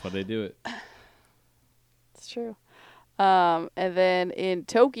 That's why they do it. It's true. And then in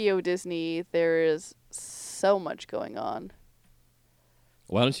Tokyo Disney, there is so much going on.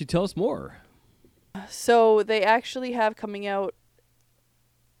 Why don't you tell us more? So they actually have coming out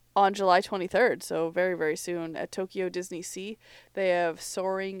on July 23rd, so very, very soon, at Tokyo Disney Sea, they have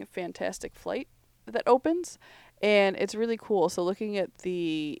Soaring Fantastic Flight that opens, and it's really cool. So looking at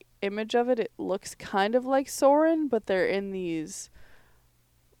the image of it, it looks kind of like Soarin', but they're in these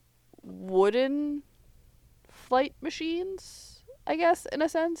wooden flight machines, I guess, in a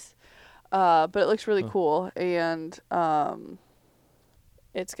sense. But it looks really cool, and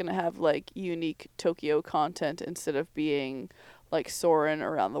it's going to have like unique Tokyo content instead of being like Soarin'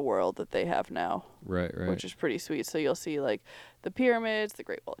 around the world that they have now. Right. Which is pretty sweet. So you'll see like the pyramids, the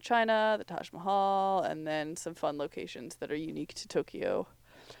Great Wall of China, the Taj Mahal, and then some fun locations that are unique to Tokyo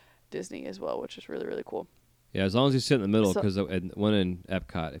Disney as well, which is really, really cool. Yeah, as long as you sit in the middle, So- because one in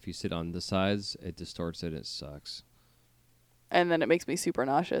Epcot, if you sit on the sides, it distorts it and it sucks. And then it makes me super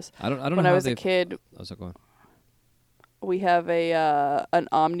nauseous. I don't know When how I was they- a kid, Oh, so go on. we have an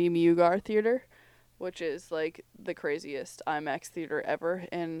Omni Mugar theater, which is like the craziest IMAX theater ever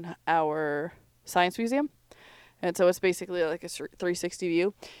in our science museum. And so it's basically like a 360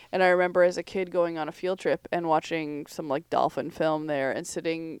 view. And I remember as a kid going on a field trip and watching some like dolphin film there and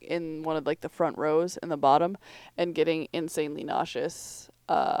sitting in one of like the front rows in the bottom and getting insanely nauseous,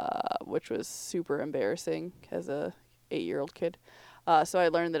 which was super embarrassing as a 8-year-old kid. So I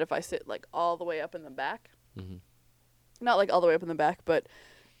learned that if I sit like all the way up in the back, not like all the way up in the back, but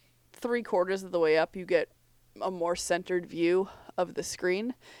 3/4 of the way up, you get a more centered view of the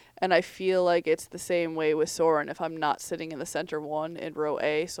screen. And I feel like it's the same way with Soarin'. If I'm not sitting in the center one in row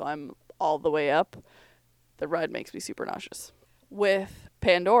A, so I'm all the way up, the ride makes me super nauseous. With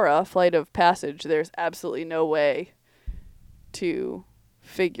Pandora, Flight of Passage, there's absolutely no way to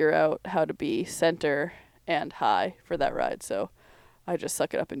figure out how to be center and high for that ride. So I just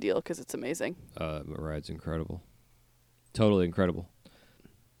suck it up and deal because it's amazing. The ride's incredible. Totally incredible.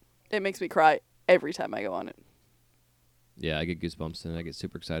 It makes me cry every time I go on it. Yeah, I get goosebumps and I get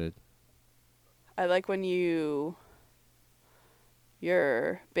super excited. I like when your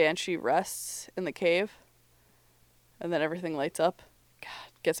Banshee rests in the cave and then everything lights up.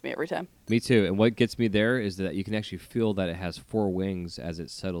 God, gets me every time. Me too. And what gets me there is that you can actually feel that it has 4 wings as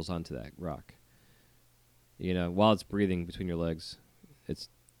it settles onto that rock. You know, while it's breathing between your legs. It's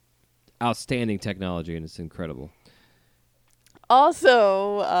outstanding technology and it's incredible.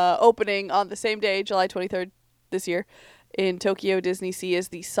 Also, opening on the same day, July 23rd this year, in Tokyo Disney Sea is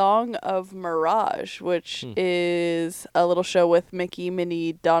the Song of Mirage, which is a little show with Mickey,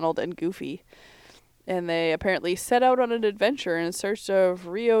 Minnie, Donald, and Goofy. And they apparently set out on an adventure in search of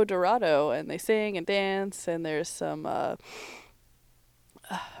Rio Dorado, and they sing and dance, and there's some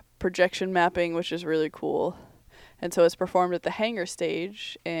projection mapping, which is really cool. And so it's performed at the hangar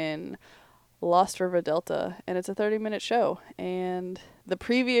stage in Lost River Delta, and it's a 30-minute show. And the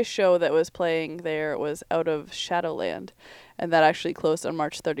previous show that was playing there was Out of Shadowland, and that actually closed on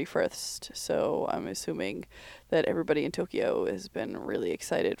March 31st. So I'm assuming that everybody in Tokyo has been really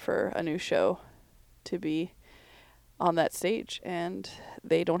excited for a new show to be on that stage, and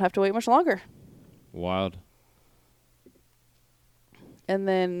they don't have to wait much longer. Wild. And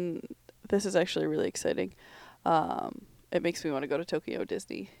then this is actually really exciting. It makes me want to go to Tokyo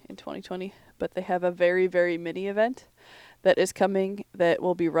Disney in 2020. But they have a very, very mini event that is coming that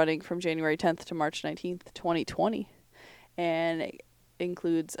will be running from January 10th to March 19th, 2020. And it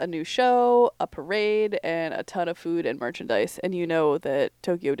includes a new show, a parade, and a ton of food and merchandise. And you know that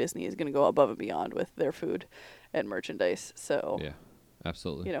Tokyo Disney is going to go above and beyond with their food and merchandise. So, Yeah,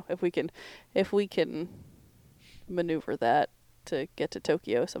 absolutely. you know, if we can maneuver that to get to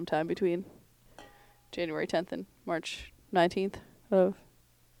Tokyo sometime between January 10th and March 19th of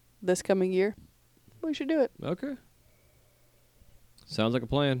this coming year, we should do it. Okay. Sounds like a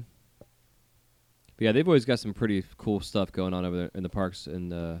plan. But yeah, they've always got some pretty cool stuff going on over there in the parks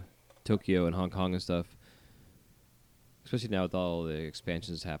in Tokyo and Hong Kong and stuff. Especially now with all the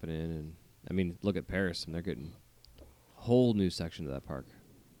expansions happening. And I mean, look at Paris, and they're getting a whole new section of that park.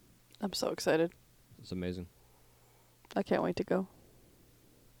 I'm so excited. It's amazing. I can't wait to go.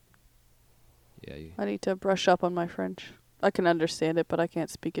 Yeah. I need to brush up on my French. I can understand it, but I can't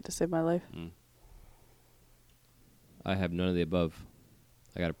speak it to save my life. I have none of the above.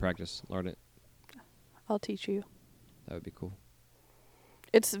 I got to practice, learn it. I'll teach you. That would be cool.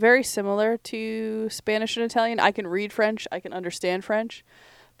 It's very similar to Spanish and Italian. I can read French. I can understand French.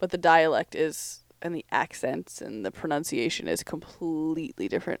 But the dialect is, and the accents and the pronunciation is completely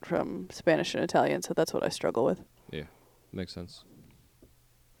different from Spanish and Italian. So that's what I struggle with. Yeah, makes sense.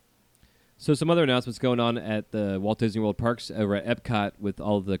 So some other announcements going on at the Walt Disney World parks over at Epcot with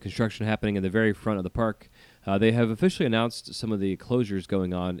all the construction happening in the very front of the park. They have officially announced some of the closures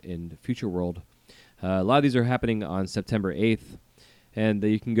going on in Future World. A lot of these are happening on September 8th. And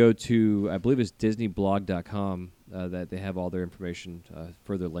you can go to, I believe it's DisneyBlog.com, that they have all their information,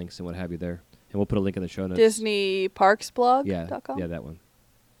 further links and what have you there. And we'll put a link in the show notes. DisneyParksBlog.com? Yeah, that one.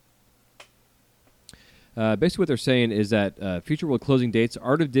 Basically what they're saying is that Future World closing dates,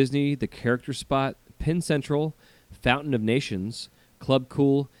 Art of Disney, The Character Spot, Penn Central, Fountain of Nations, Club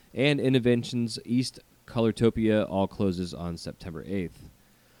Cool, and Innovations East Colortopia all closes on September 8th.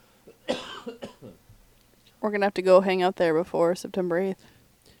 We're going to have to go hang out there before September 8th.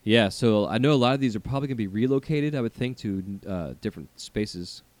 Yeah, so I know a lot of these are probably going to be relocated, I would think, to different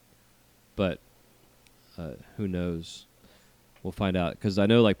spaces. But who knows? We'll find out. Because I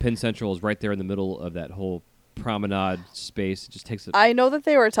know like Penn Central is right there in the middle of that whole promenade space. It just takes it. I know that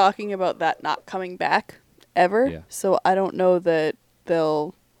they were talking about that not coming back ever. Yeah. So I don't know that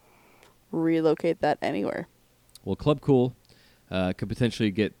they'll relocate that anywhere. Well, Club Cool could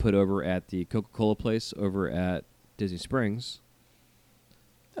potentially get put over at the Coca-Cola place over at Disney Springs.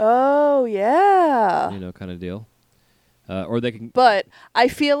 Oh, yeah. Kind of deal. Or they can. But I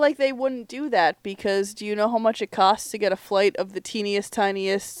feel like they wouldn't do that because do you know how much it costs to get a flight of the teeniest,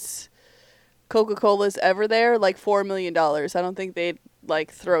 tiniest Coca-Colas ever there? Like $4 million. I don't think they'd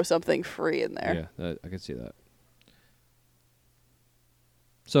like throw something free in there. Yeah, I can see that.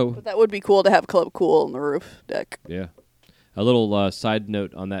 So. But that would be cool to have Club Cool on the roof deck. Yeah. A little side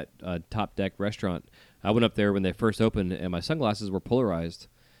note on that Top Deck restaurant. I went up there when they first opened, and my sunglasses were polarized.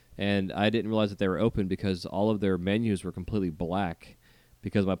 And I didn't realize that they were open because all of their menus were completely black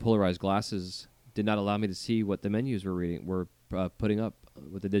because my polarized glasses did not allow me to see what the menus were putting up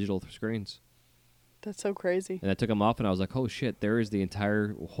with the digital screens. That's so crazy. And I took them off, and I was like, oh, shit, there is the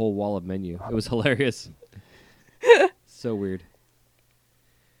entire whole wall of menu. It was hilarious. So weird.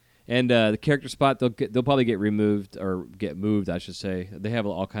 And the character spot, they'll probably get removed or get moved, I should say. They have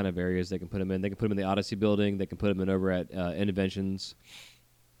all kind of areas they can put them in. They can put them in the Odyssey building. They can put them in over at Innoventions.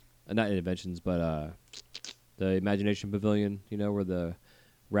 Not Innoventions, but the Imagination Pavilion, where the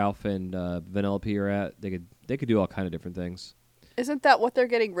Ralph and Vanellope are at. They could do all kind of different things. Isn't that what they're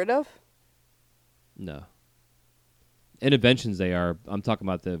getting rid of? No. Innoventions they are. I'm talking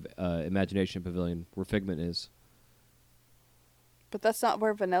about the Imagination Pavilion where Figment is. But that's not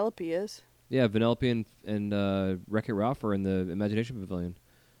where Vanellope is. Yeah, Vanellope and Wreck-It Ralph are in the Imagination Pavilion.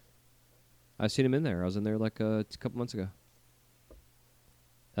 I've seen them in there. I was in there like a couple months ago.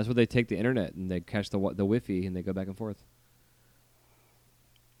 That's where they take the internet and they catch the Wi-Fi and they go back and forth.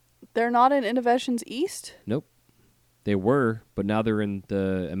 They're not in Innoventions East? Nope. They were, but now they're in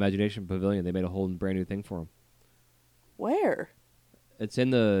the Imagination Pavilion. They made a whole brand new thing for them. Where? It's in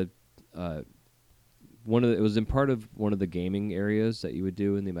the it was in part of one of the gaming areas that you would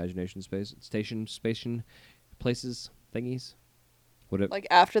do in the Imagination station places thingies. Like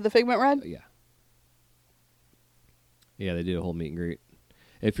after the Figment ride? Yeah. Yeah, they did a whole meet and greet.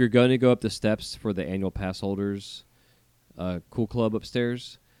 If you're going to go up the steps for the annual pass holders, Cool Club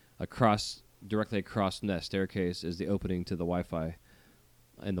upstairs, directly across from that staircase is the opening to the Wi-Fi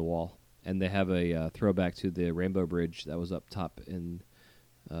in the wall, and they have a throwback to the Rainbow Bridge that was up top in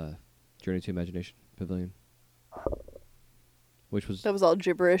Journey to Imagination Pavilion, that was all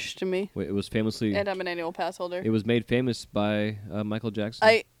gibberish to me. It was famously, and I'm an annual pass holder. It was made famous by Michael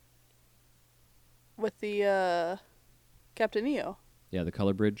Jackson. With the Captain EO. Yeah, the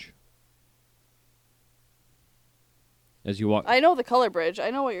Color Bridge. As you walk, I know the Color Bridge.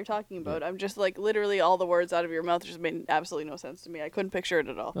 I know what you're talking about. Yeah. I'm just like literally all the words out of your mouth just made absolutely no sense to me. I couldn't picture it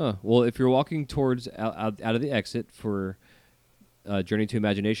at all. Oh well, if you're walking towards out of the exit for Journey to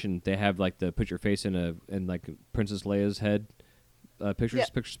Imagination, they have like the put your face in like Princess Leia's head picture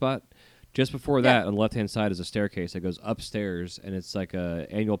spot. Just before that, on the left hand side is a staircase that goes upstairs, and it's like a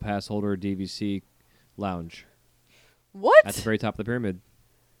annual pass holder DVC lounge. What? At the very top of the pyramid.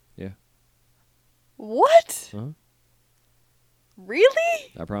 Yeah. What? Uh-huh.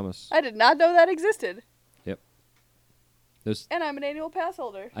 Really? I promise. I did not know that existed. Yep. And I'm an annual pass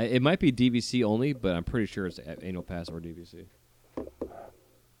holder. It might be DVC only, but I'm pretty sure it's annual pass or DVC.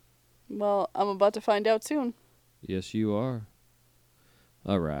 Well, I'm about to find out soon. Yes, you are.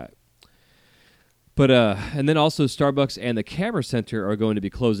 All right. But and then also Starbucks and the Camera Center are going to be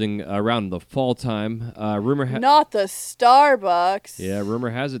closing around the fall time. Not the Starbucks. Yeah, rumor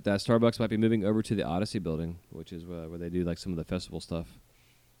has it that Starbucks might be moving over to the Odyssey building, which is where they do like some of the festival stuff,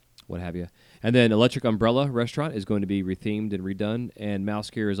 what have you. And then Electric Umbrella Restaurant is going to be rethemed and redone, and Mouse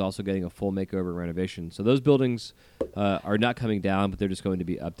Gear is also getting a full makeover and renovation. So those buildings are not coming down, but they're just going to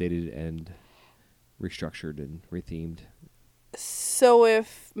be updated and restructured and rethemed. So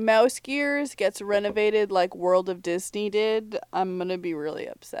if Mouse Gears gets renovated like World of Disney did, I'm going to be really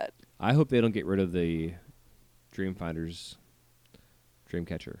upset. I hope they don't get rid of the Dreamfinders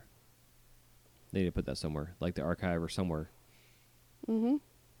Dreamcatcher. They need to put that somewhere, like the archive or somewhere. Mm-hmm.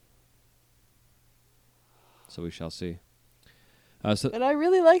 So we shall see. And I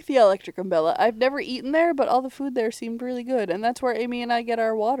really like the Electric Umbrella. I've never eaten there, but all the food there seemed really good. And that's where Amy and I get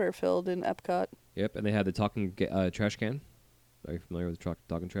our water filled in Epcot. Yep, and they have the talking trash can. Are you familiar with the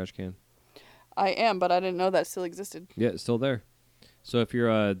talking trash can? I am, but I didn't know that still existed. Yeah, it's still there. So if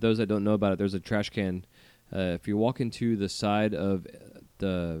you're those that don't know about it, there's a trash can. If you walk into the side of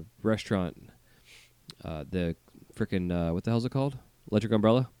the restaurant, the frickin' what the hell's it called? Electric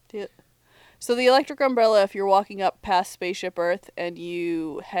Umbrella. So the Electric Umbrella, if you're walking up past Spaceship Earth and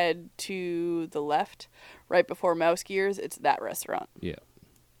you head to the left, right before Mouse Gears, it's that restaurant. Yeah.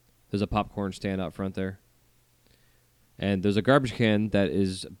 There's a popcorn stand out front there. And there's a garbage can that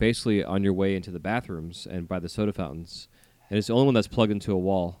is basically on your way into the bathrooms and by the soda fountains. And it's the only one that's plugged into a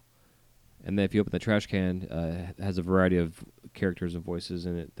wall. And then if you open the trash can, it has a variety of characters and voices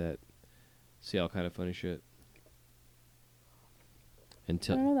in it that say all kind of funny shit. And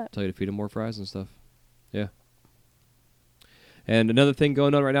I know that. tell you to feed them more fries and stuff. Yeah. And another thing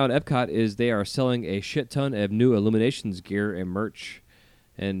going on right now at Epcot is they are selling a shit ton of new Illuminations gear and merch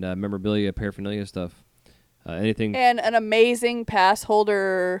and memorabilia, paraphernalia stuff. Anything. And an amazing pass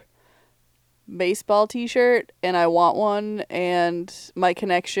holder baseball t-shirt, and I want one, and my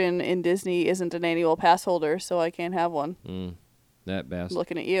connection in Disney isn't an annual pass holder, so I can't have one. That bastard.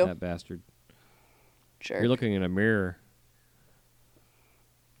 Looking at you. That bastard. Sure. You're looking in a mirror.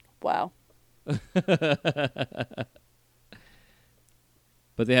 Wow.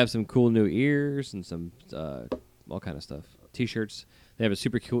 But they have some cool new ears and some all kind of stuff. T-shirts. They have a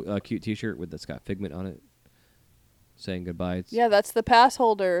super cute T-shirt that's got Figment on it, saying goodbye. Yeah, that's the pass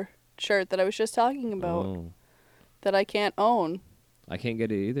holder shirt that I was just talking about. Oh. That I can't own. I can't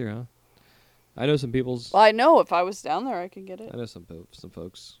get it either, huh? I know some people's. Well, I know if I was down there, I could get it. I know some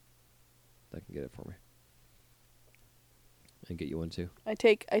folks that can get it for me. And get you one too. I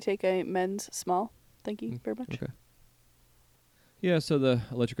take a men's small. Thank you very much. Okay. Yeah, so the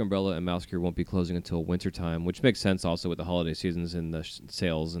Electric Umbrella and Mouse Gear won't be closing until wintertime, which makes sense also with the holiday seasons and the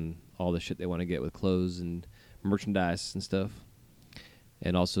sales and all the shit they want to get with clothes and merchandise and stuff.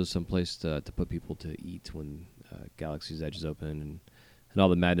 And also some place to put people to eat when Galaxy's Edge is open and all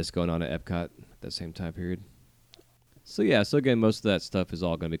the madness going on at Epcot at that same time period. So yeah, so again, most of that stuff is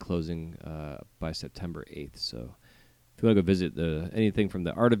all going to be closing by September 8th. So if you want to go visit anything from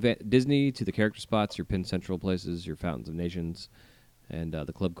the Art of Disney to the character spots, your Penn Central places, your Fountains of Nations, and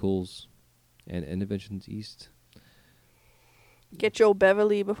the Club Cools, and Innovations East. Get Joe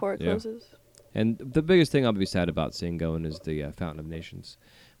Beverly before it Yeah. closes. And the biggest thing I'll be sad about seeing going is the Fountain of Nations,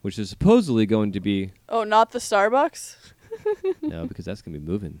 which is supposedly going to be... Oh, not the Starbucks? No, because that's going to be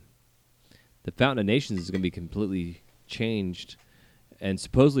moving. The Fountain of Nations is going to be completely changed, and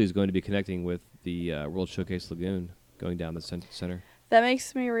supposedly is going to be connecting with the World Showcase Lagoon going down the center. That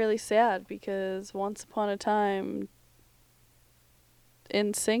makes me really sad because once upon a time,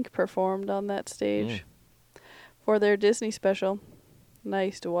 NSYNC performed on that stage for their Disney special. And I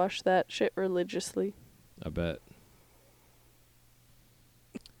used to watch that shit religiously. I bet.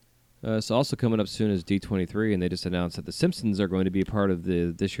 So also coming up soon is D23, and they just announced that the Simpsons are going to be part of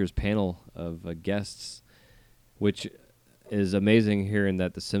this year's panel of guests, which is amazing hearing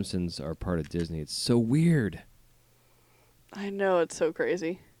that the Simpsons are part of Disney. It's so weird. I know, it's so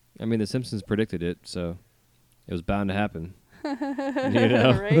crazy. I mean, the Simpsons predicted it, so it was bound to happen. You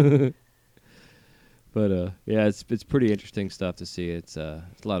know? Right? But yeah, it's pretty interesting stuff to see. It's a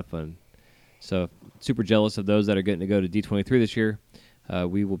lot of fun. So super jealous of those that are getting to go to D23 this year.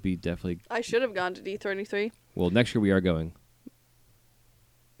 We will be definitely. I should have gone to D23. Well, next year we are going.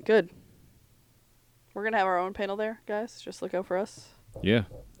 Good. We're going to have our own panel there, guys. Just look out for us. Yeah,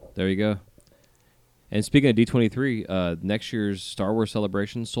 there you go. And speaking of D23, next year's Star Wars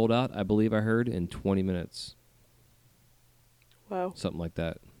Celebration sold out, I believe I heard, in 20 minutes. Wow. Something like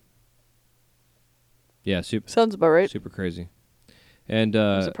that. Yeah, Sounds about right. Super crazy. And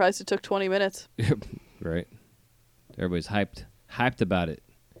I'm surprised it took 20 minutes. right. Everybody's hyped about it.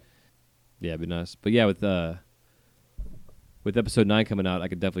 Yeah, it'd be nice. But yeah, with Episode 9 coming out, I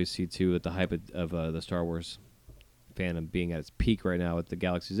could definitely see too with the hype of the Star Wars fandom being at its peak right now with the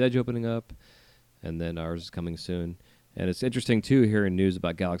Galaxy's Edge opening up, and then ours is coming soon. And it's interesting too hearing news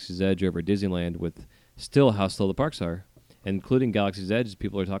about Galaxy's Edge over at Disneyland with still how slow the parks are, including Galaxy's Edge.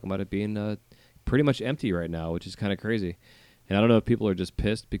 People are talking about it being pretty much empty right now, which is kind of crazy. And I don't know if people are just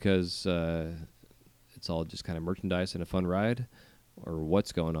pissed because it's all just kind of merchandise and a fun ride, or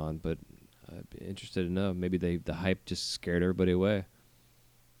what's going on. But I'd be interested to know. Maybe the hype just scared everybody away.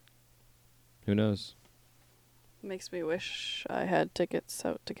 Who knows? Makes me wish I had tickets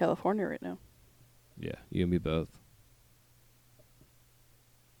out to California right now. Yeah, you and me both.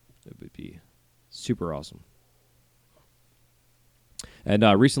 It would be super awesome. And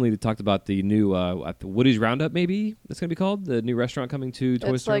recently they talked about the new Woody's Roundup, maybe that's going to be called, the new restaurant coming to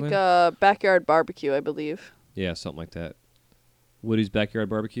Toy It's Story like Land? a backyard barbecue, I believe. Yeah, something like that. Woody's Backyard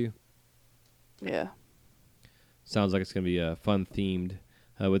Barbecue. Yeah. Sounds like it's going to be fun themed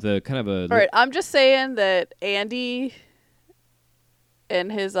with a kind of a. All right, I'm just saying that Andy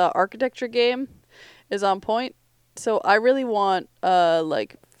and his architecture game is on point. So I really want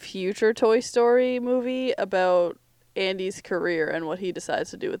like future Toy Story movie about Andy's career and what he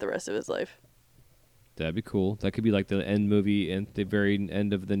decides to do with the rest of his life. That'd be cool. That could be like the end movie and the very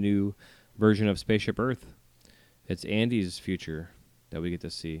end of the new version of Spaceship Earth. It's Andy's future that we get to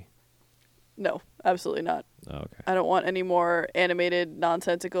see. No, absolutely not. Oh, okay. I don't want any more animated,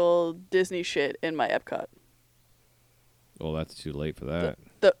 nonsensical Disney shit in my Epcot. Well, that's too late for that.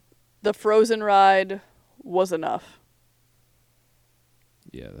 The Frozen ride was enough.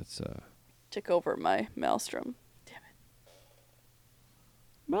 Yeah, that's Took over my Maelstrom. Damn it.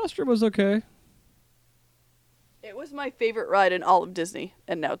 Maelstrom was okay. It was my favorite ride in all of Disney,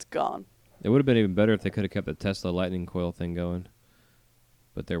 and now it's gone. It would have been even better if they could have kept the Tesla lightning coil thing going.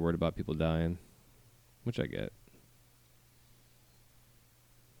 But they're worried about people dying, which I get.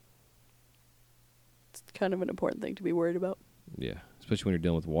 It's kind of an important thing to be worried about. Yeah, especially when you're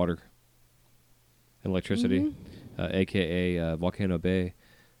dealing with water and electricity, a.k.a. Volcano Bay,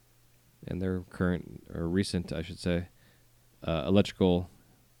 and their current, or recent, I should say, electrical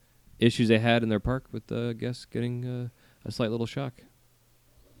issues they had in their park with the guests getting a slight little shock.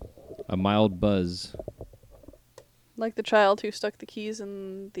 A mild buzz. Like the child who stuck the keys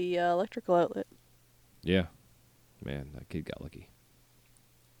in the electrical outlet. Yeah. Man, that kid got lucky.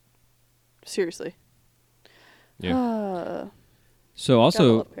 Seriously. Yeah. So Gotta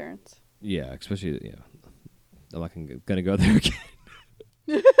also, love parents. yeah, especially, I'm not gonna go there again.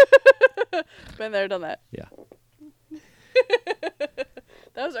 Been there, done that. Yeah.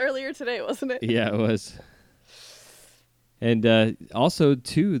 That was earlier today, wasn't it? Yeah, it was. And also,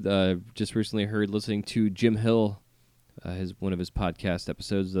 too, just recently heard listening to Jim Hill, one of his podcast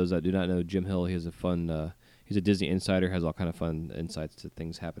episodes. Those that do not know Jim Hill, he has a fun. He's a Disney insider, has all kind of fun insights to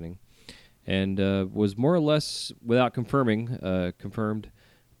things happening, and was more or less, without confirmed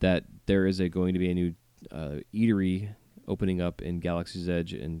that there is going to be a new eatery opening up in Galaxy's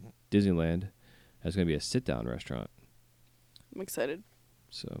Edge in Disneyland. It's going to be a sit-down restaurant. I'm excited.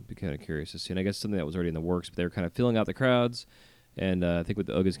 So I'd be kind of curious to see. And I guess something that was already in the works, but they were kind of filling out the crowds. And I think with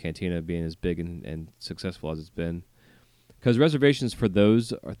the Oga's Cantina being as big and successful as it's been, because reservations for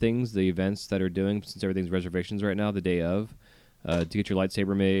those are things, the events that are doing, since everything's reservations right now, the day of, to get your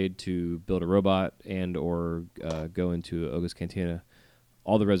lightsaber made, to build a robot, and or go into Oga's Cantina,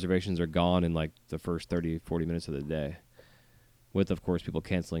 all the reservations are gone in like the first 30, 40 minutes of the day. With, of course, people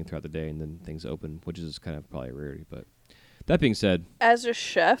canceling throughout the day and then things open, which is kind of probably a rarity, but... That being said, as a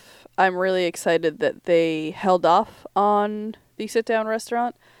chef, I'm really excited that they held off on the sit-down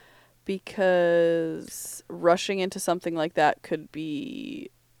restaurant because rushing into something like that could be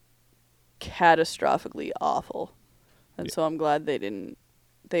catastrophically awful. And so I'm glad they didn't.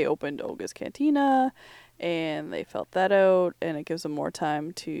 They opened Oga's Cantina and they felt that out, and it gives them more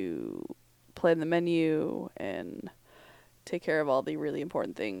time to plan the menu and take care of all the really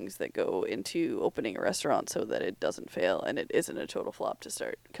important things that go into opening a restaurant so that it doesn't fail and it isn't a total flop to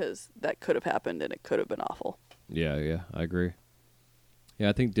start, because that could have happened and it could have been awful. Yeah, I agree. Yeah,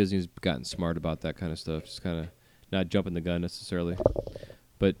 I think Disney's gotten smart about that kind of stuff, just kind of not jumping the gun necessarily.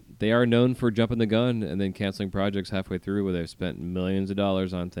 But they are known for jumping the gun and then canceling projects halfway through where they've spent millions of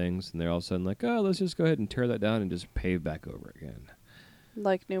dollars on things, and they're all of a sudden like, oh, let's just go ahead and tear that down and just pave back over again.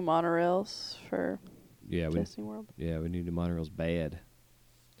 Like new monorails for... Disney World. Yeah, we need new monorails bad.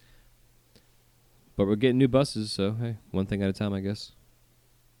 But we're getting new buses, so hey, one thing at a time, I guess.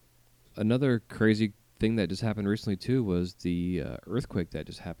 Another crazy thing that just happened recently, too, was the earthquake that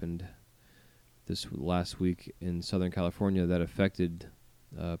just happened this last week in Southern California that affected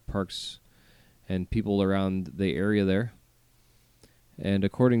parks and people around the area there. And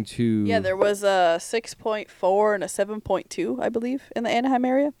according to... Yeah, there was a 6.4 and a 7.2, I believe, in the Anaheim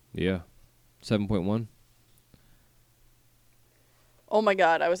area. Yeah, 7.1. Oh my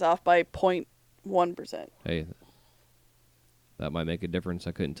God, I was off by 0.1%. Hey, that might make a difference.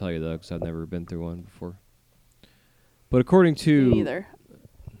 I couldn't tell you, though, because I've never been through one before. But according to... Me neither.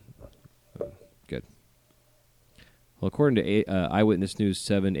 Good. Well, according to Eyewitness News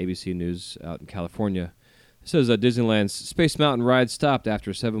 7, ABC News out in California, it says Disneyland's Space Mountain ride stopped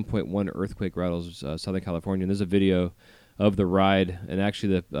after a 7.1 earthquake rattles Southern California. And there's a video of the ride, and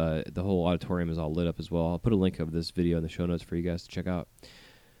actually the whole auditorium is all lit up as well. I'll put a link of this video in the show notes for you guys to check out.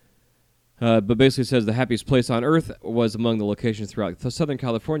 But basically it says the happiest place on Earth was among the locations throughout Southern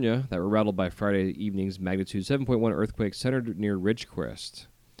California that were rattled by Friday evening's magnitude 7.1 earthquake centered near Ridgecrest.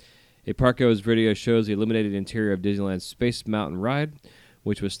 A Parkos video shows the illuminated interior of Disneyland's Space Mountain ride,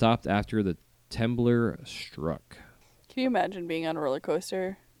 which was stopped after the Temblor struck. Can you imagine being on a roller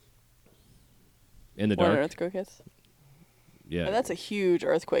coaster In the when an dark? earthquake hits? Yeah. And that's a huge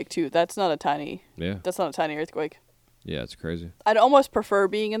earthquake too. That's not a tiny Yeah. earthquake. Yeah, it's crazy. I'd almost prefer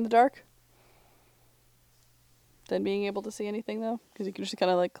being in the dark than being able to see anything though, because you can just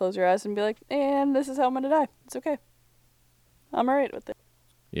kind of like close your eyes and be like, "And this is how I'm gonna die. It's okay. I'm alright with it."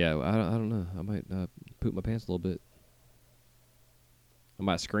 Yeah, I don't know. I might poop my pants a little bit. I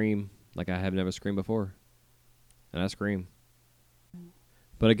might scream like I have never screamed before. And I scream.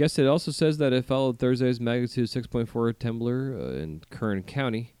 But I guess it also says that it followed Thursday's magnitude 6.4 Temblor in Kern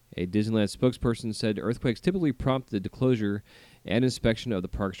County. A Disneyland spokesperson said earthquakes typically prompt the closure and inspection of the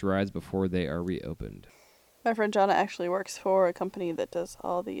park's rides before they are reopened. My friend Jonna actually works for a company that does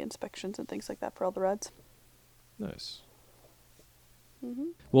all the inspections and things like that for all the rides. Nice. Mm-hmm.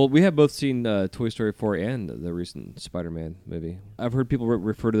 Well, we have both seen Toy Story 4 and the recent Spider-Man movie. I've heard people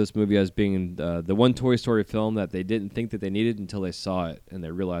refer to this movie as being the one Toy Story film that they didn't think that they needed until they saw it, and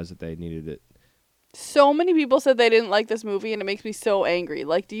they realized that they needed it. So many people said they didn't like this movie, and it makes me so angry.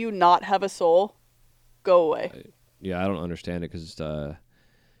 Like, do you not have a soul? Go away. Yeah, I don't understand it because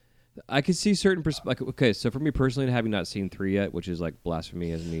I can see certain okay, so for me personally, having not seen 3 yet, which is like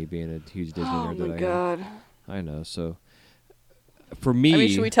blasphemy as me being a huge Disney nerd that I am. Oh my god. I know, so for me... I mean,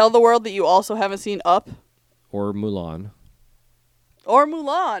 should we tell the world that you also haven't seen Up? Or Mulan. Or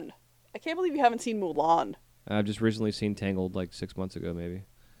Mulan. I can't believe you haven't seen Mulan. I've just recently seen Tangled like 6 months ago, maybe.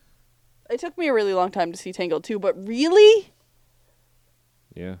 It took me a really long time to see Tangled too, but really?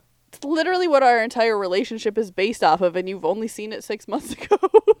 Yeah. It's literally what our entire relationship is based off of, and you've only seen it 6 months ago.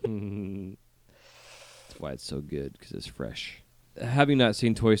 That's why it's so good, because it's fresh. Having not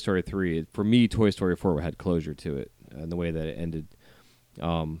seen Toy Story 3, for me, Toy Story 4 had closure to it, and the way that it ended,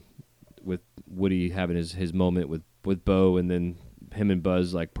 with Woody having his moment with Bo, and then him and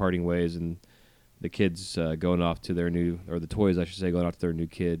Buzz like parting ways, and the kids going off to their new, or the toys, I should say, going off to their new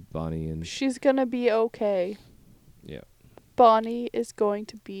kid, Bonnie. And She's gonna be okay. yeah. Bonnie is going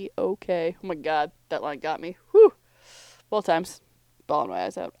to be okay. Oh my god, that line got me. Whew. Both times. Bawling my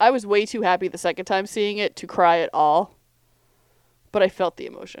eyes out. I was way too happy the second time seeing it to cry at all. But I felt the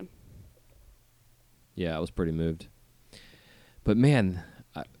emotion. Yeah, I was pretty moved. But man,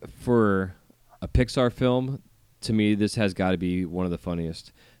 for a Pixar film, to me, this has got to be one of the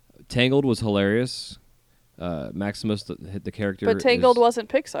funniest. Tangled was hilarious. Maximus, the character. But Tangled wasn't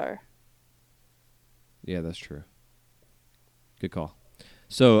Pixar. Yeah, that's true. Good call.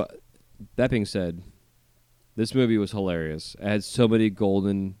 So, that being said, this movie was hilarious. It had so many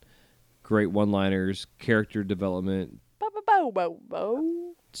golden, great one-liners, character development.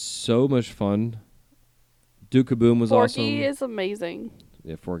 So much fun. Duke Kaboom was awesome. Forky is amazing.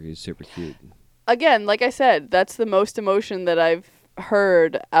 Yeah, Forky is super cute. Again, like I said, that's the most emotion that I've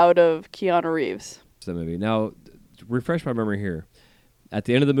heard out of Keanu Reeves. The movie. Now, to refresh my memory here. At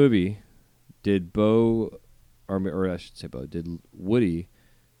the end of the movie, did Bo, or I should say Bo, did Woody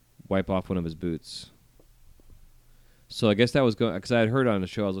wipe off one of his boots? So I guess that was going, because I had heard on a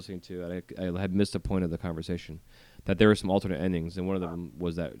show I was listening to, I had missed a point of the conversation, that there were some alternate endings, and one of them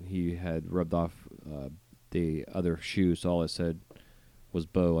was that he had rubbed off the other shoe, so all it said was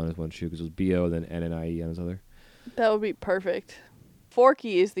Bo on his one shoe, because it was B-O, then N-N-I-E on his other. That would be perfect.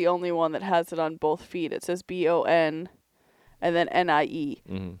 Forky is the only one that has it on both feet. It says B-O-N and then N-I-E.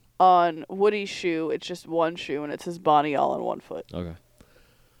 Mm-hmm. On Woody's shoe, it's just one shoe, and it says Bonnie all on one foot. Okay.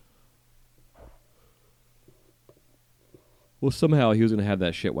 Well, somehow he was going to have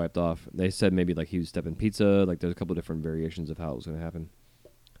that shit wiped off. They said maybe like he was stepping pizza. Like there's a couple different variations of how it was going to happen.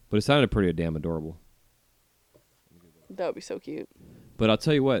 But it sounded pretty damn adorable. That would be so cute. But I'll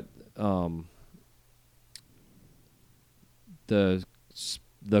tell you what. The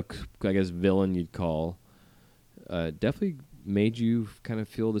I guess villain you'd call definitely made you kind of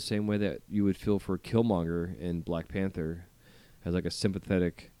feel the same way that you would feel for Killmonger in Black Panther, as like a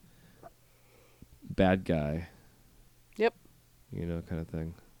sympathetic bad guy. Yep. You know, kind of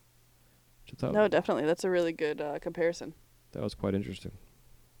thing. Which I thought No, definitely. That's a really good comparison. that was quite interesting.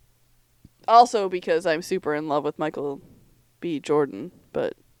 Also because I'm super in love with Michael B. Jordan,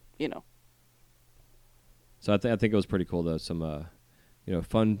 but, you know. So I think it was pretty cool though. Some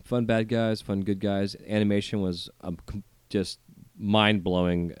fun bad guys, fun good guys. Animation was just mind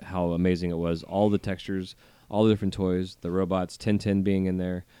blowing. How amazing it was! All the textures, all the different toys, the robots, Tintin being in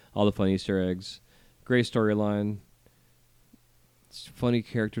there, all the fun Easter eggs, great storyline, funny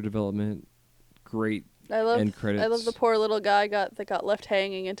character development, great end credits. I love the poor little guy that got left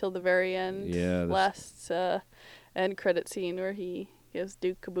hanging until the very end. Yeah. Last end credit scene where he gives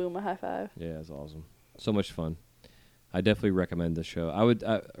Duke Kaboom a high five. Yeah, it's awesome. So much fun. I definitely recommend the show. I would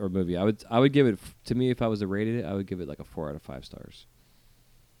or movie. I would give it to me if I was to rate it. I would give it like a 4 out of 5 stars.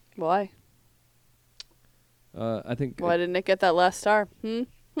 Why? I think Why didn't it get that last star? could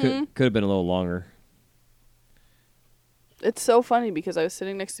have been a little longer. It's so funny because I was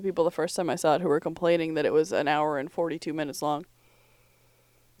sitting next to people the first time I saw it who were complaining that it was an hour and 42 minutes long.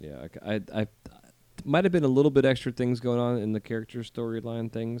 Yeah, I might have been a little bit extra things going on in the character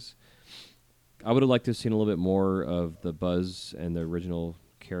storyline things. I would have liked to have seen a little bit more of the Buzz and the original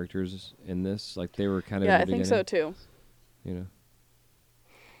characters in this. Like they were kind of Yeah, in I the think beginning, so too. You know.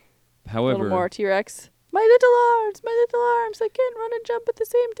 A However, little more T-Rex. My little arms, I can't run and jump at the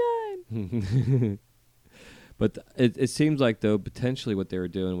same time. but it seems like though potentially what they were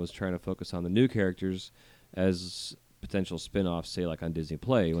doing was trying to focus on the new characters as potential spin-offs, say like on Disney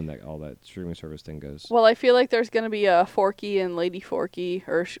Play when all that streaming service thing goes. Well, I feel like there's going to be a Forky and Lady Forky,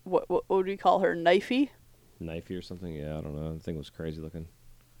 or what would we call her, Knifey? Knifey or something? Yeah, I don't know. The thing was crazy looking.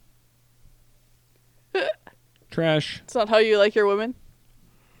 Trash. It's not how you like your women?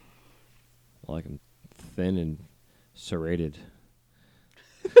 I like them thin and serrated.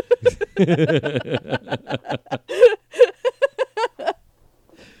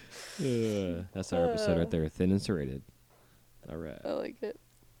 That's our episode right there. Thin and serrated. All right. I like it.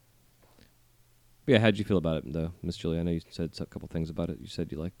 But yeah, how'd you feel about it, though, Miss Julie? I know you said a couple things about it. You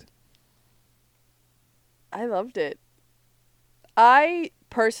said you liked. I loved it. I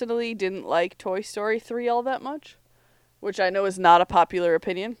personally didn't like Toy Story 3 all that much, which I know is not a popular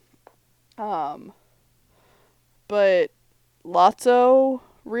opinion. But Lotso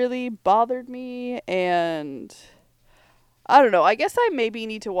really bothered me, and I don't know. I guess I maybe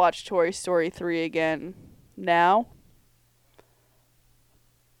need to watch Toy Story 3 again now.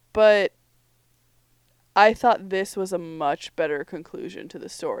 But I thought this was a much better conclusion to the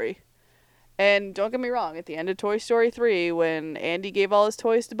story. And don't get me wrong, at the end of Toy Story 3, when Andy gave all his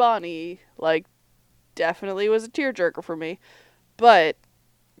toys to Bonnie, like, definitely was a tearjerker for me. But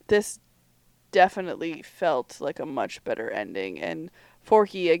this definitely felt like a much better ending. And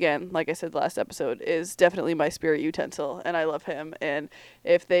Forky, again, like I said last episode, is definitely my spirit utensil, and I love him. And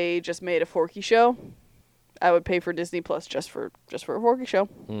if they just made a Forky show, I would pay for Disney Plus just for a Forky show.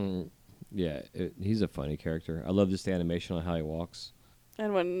 Yeah, he's a funny character. I love just the animation on how he walks.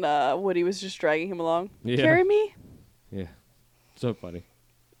 And when Woody was just dragging him along. Yeah. Carry me? Yeah, so funny.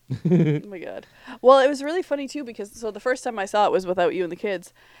 Oh my god. Well, it was really funny too because the first time I saw it was without you and the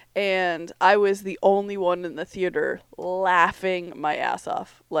kids, and I was the only one in the theater laughing my ass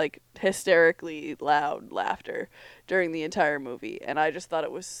off, like hysterically loud laughter during the entire movie, and I just thought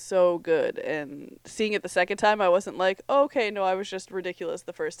it was so good. And seeing it the second time, I wasn't like, oh, okay, no, I was just ridiculous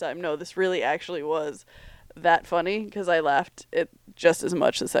the first time. No, this really actually was that funny because I laughed it just as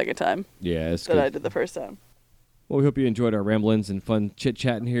much the second time it's that good. I did the first time. Well, we hope you enjoyed our ramblings and fun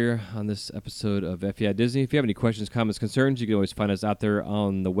chit-chatting here on this episode of FEI Disney. If you have any questions, comments, concerns, you can always find us out there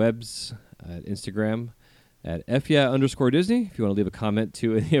on the webs at Instagram at FEI_Disney. If you want to leave a comment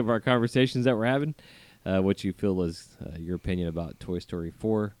to any of our conversations that we're having, what you feel is your opinion about Toy Story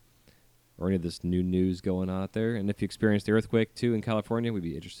 4 or any of this new news going on out there. And if you experienced the earthquake, too, in California, we'd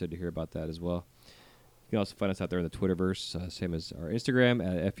be interested to hear about that as well. You can also find us out there in the Twitterverse, same as our Instagram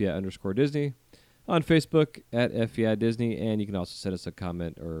at FEI_Disney. On Facebook at FEI Disney, and you can also send us a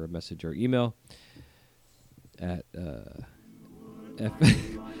comment or a message or email at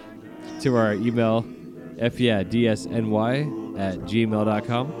to our email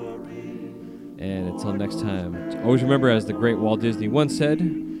feidsny@gmail.com. And until next time, always remember, as the great Walt Disney once said,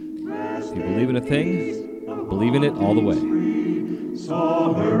 if you believe in a thing, believe in it all the way.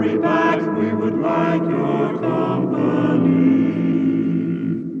 So hurry back, we would like your company.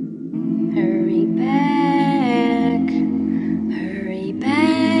 Hurry back, hurry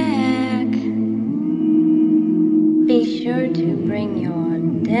back. Be sure to bring your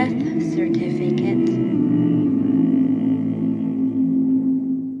death certificate.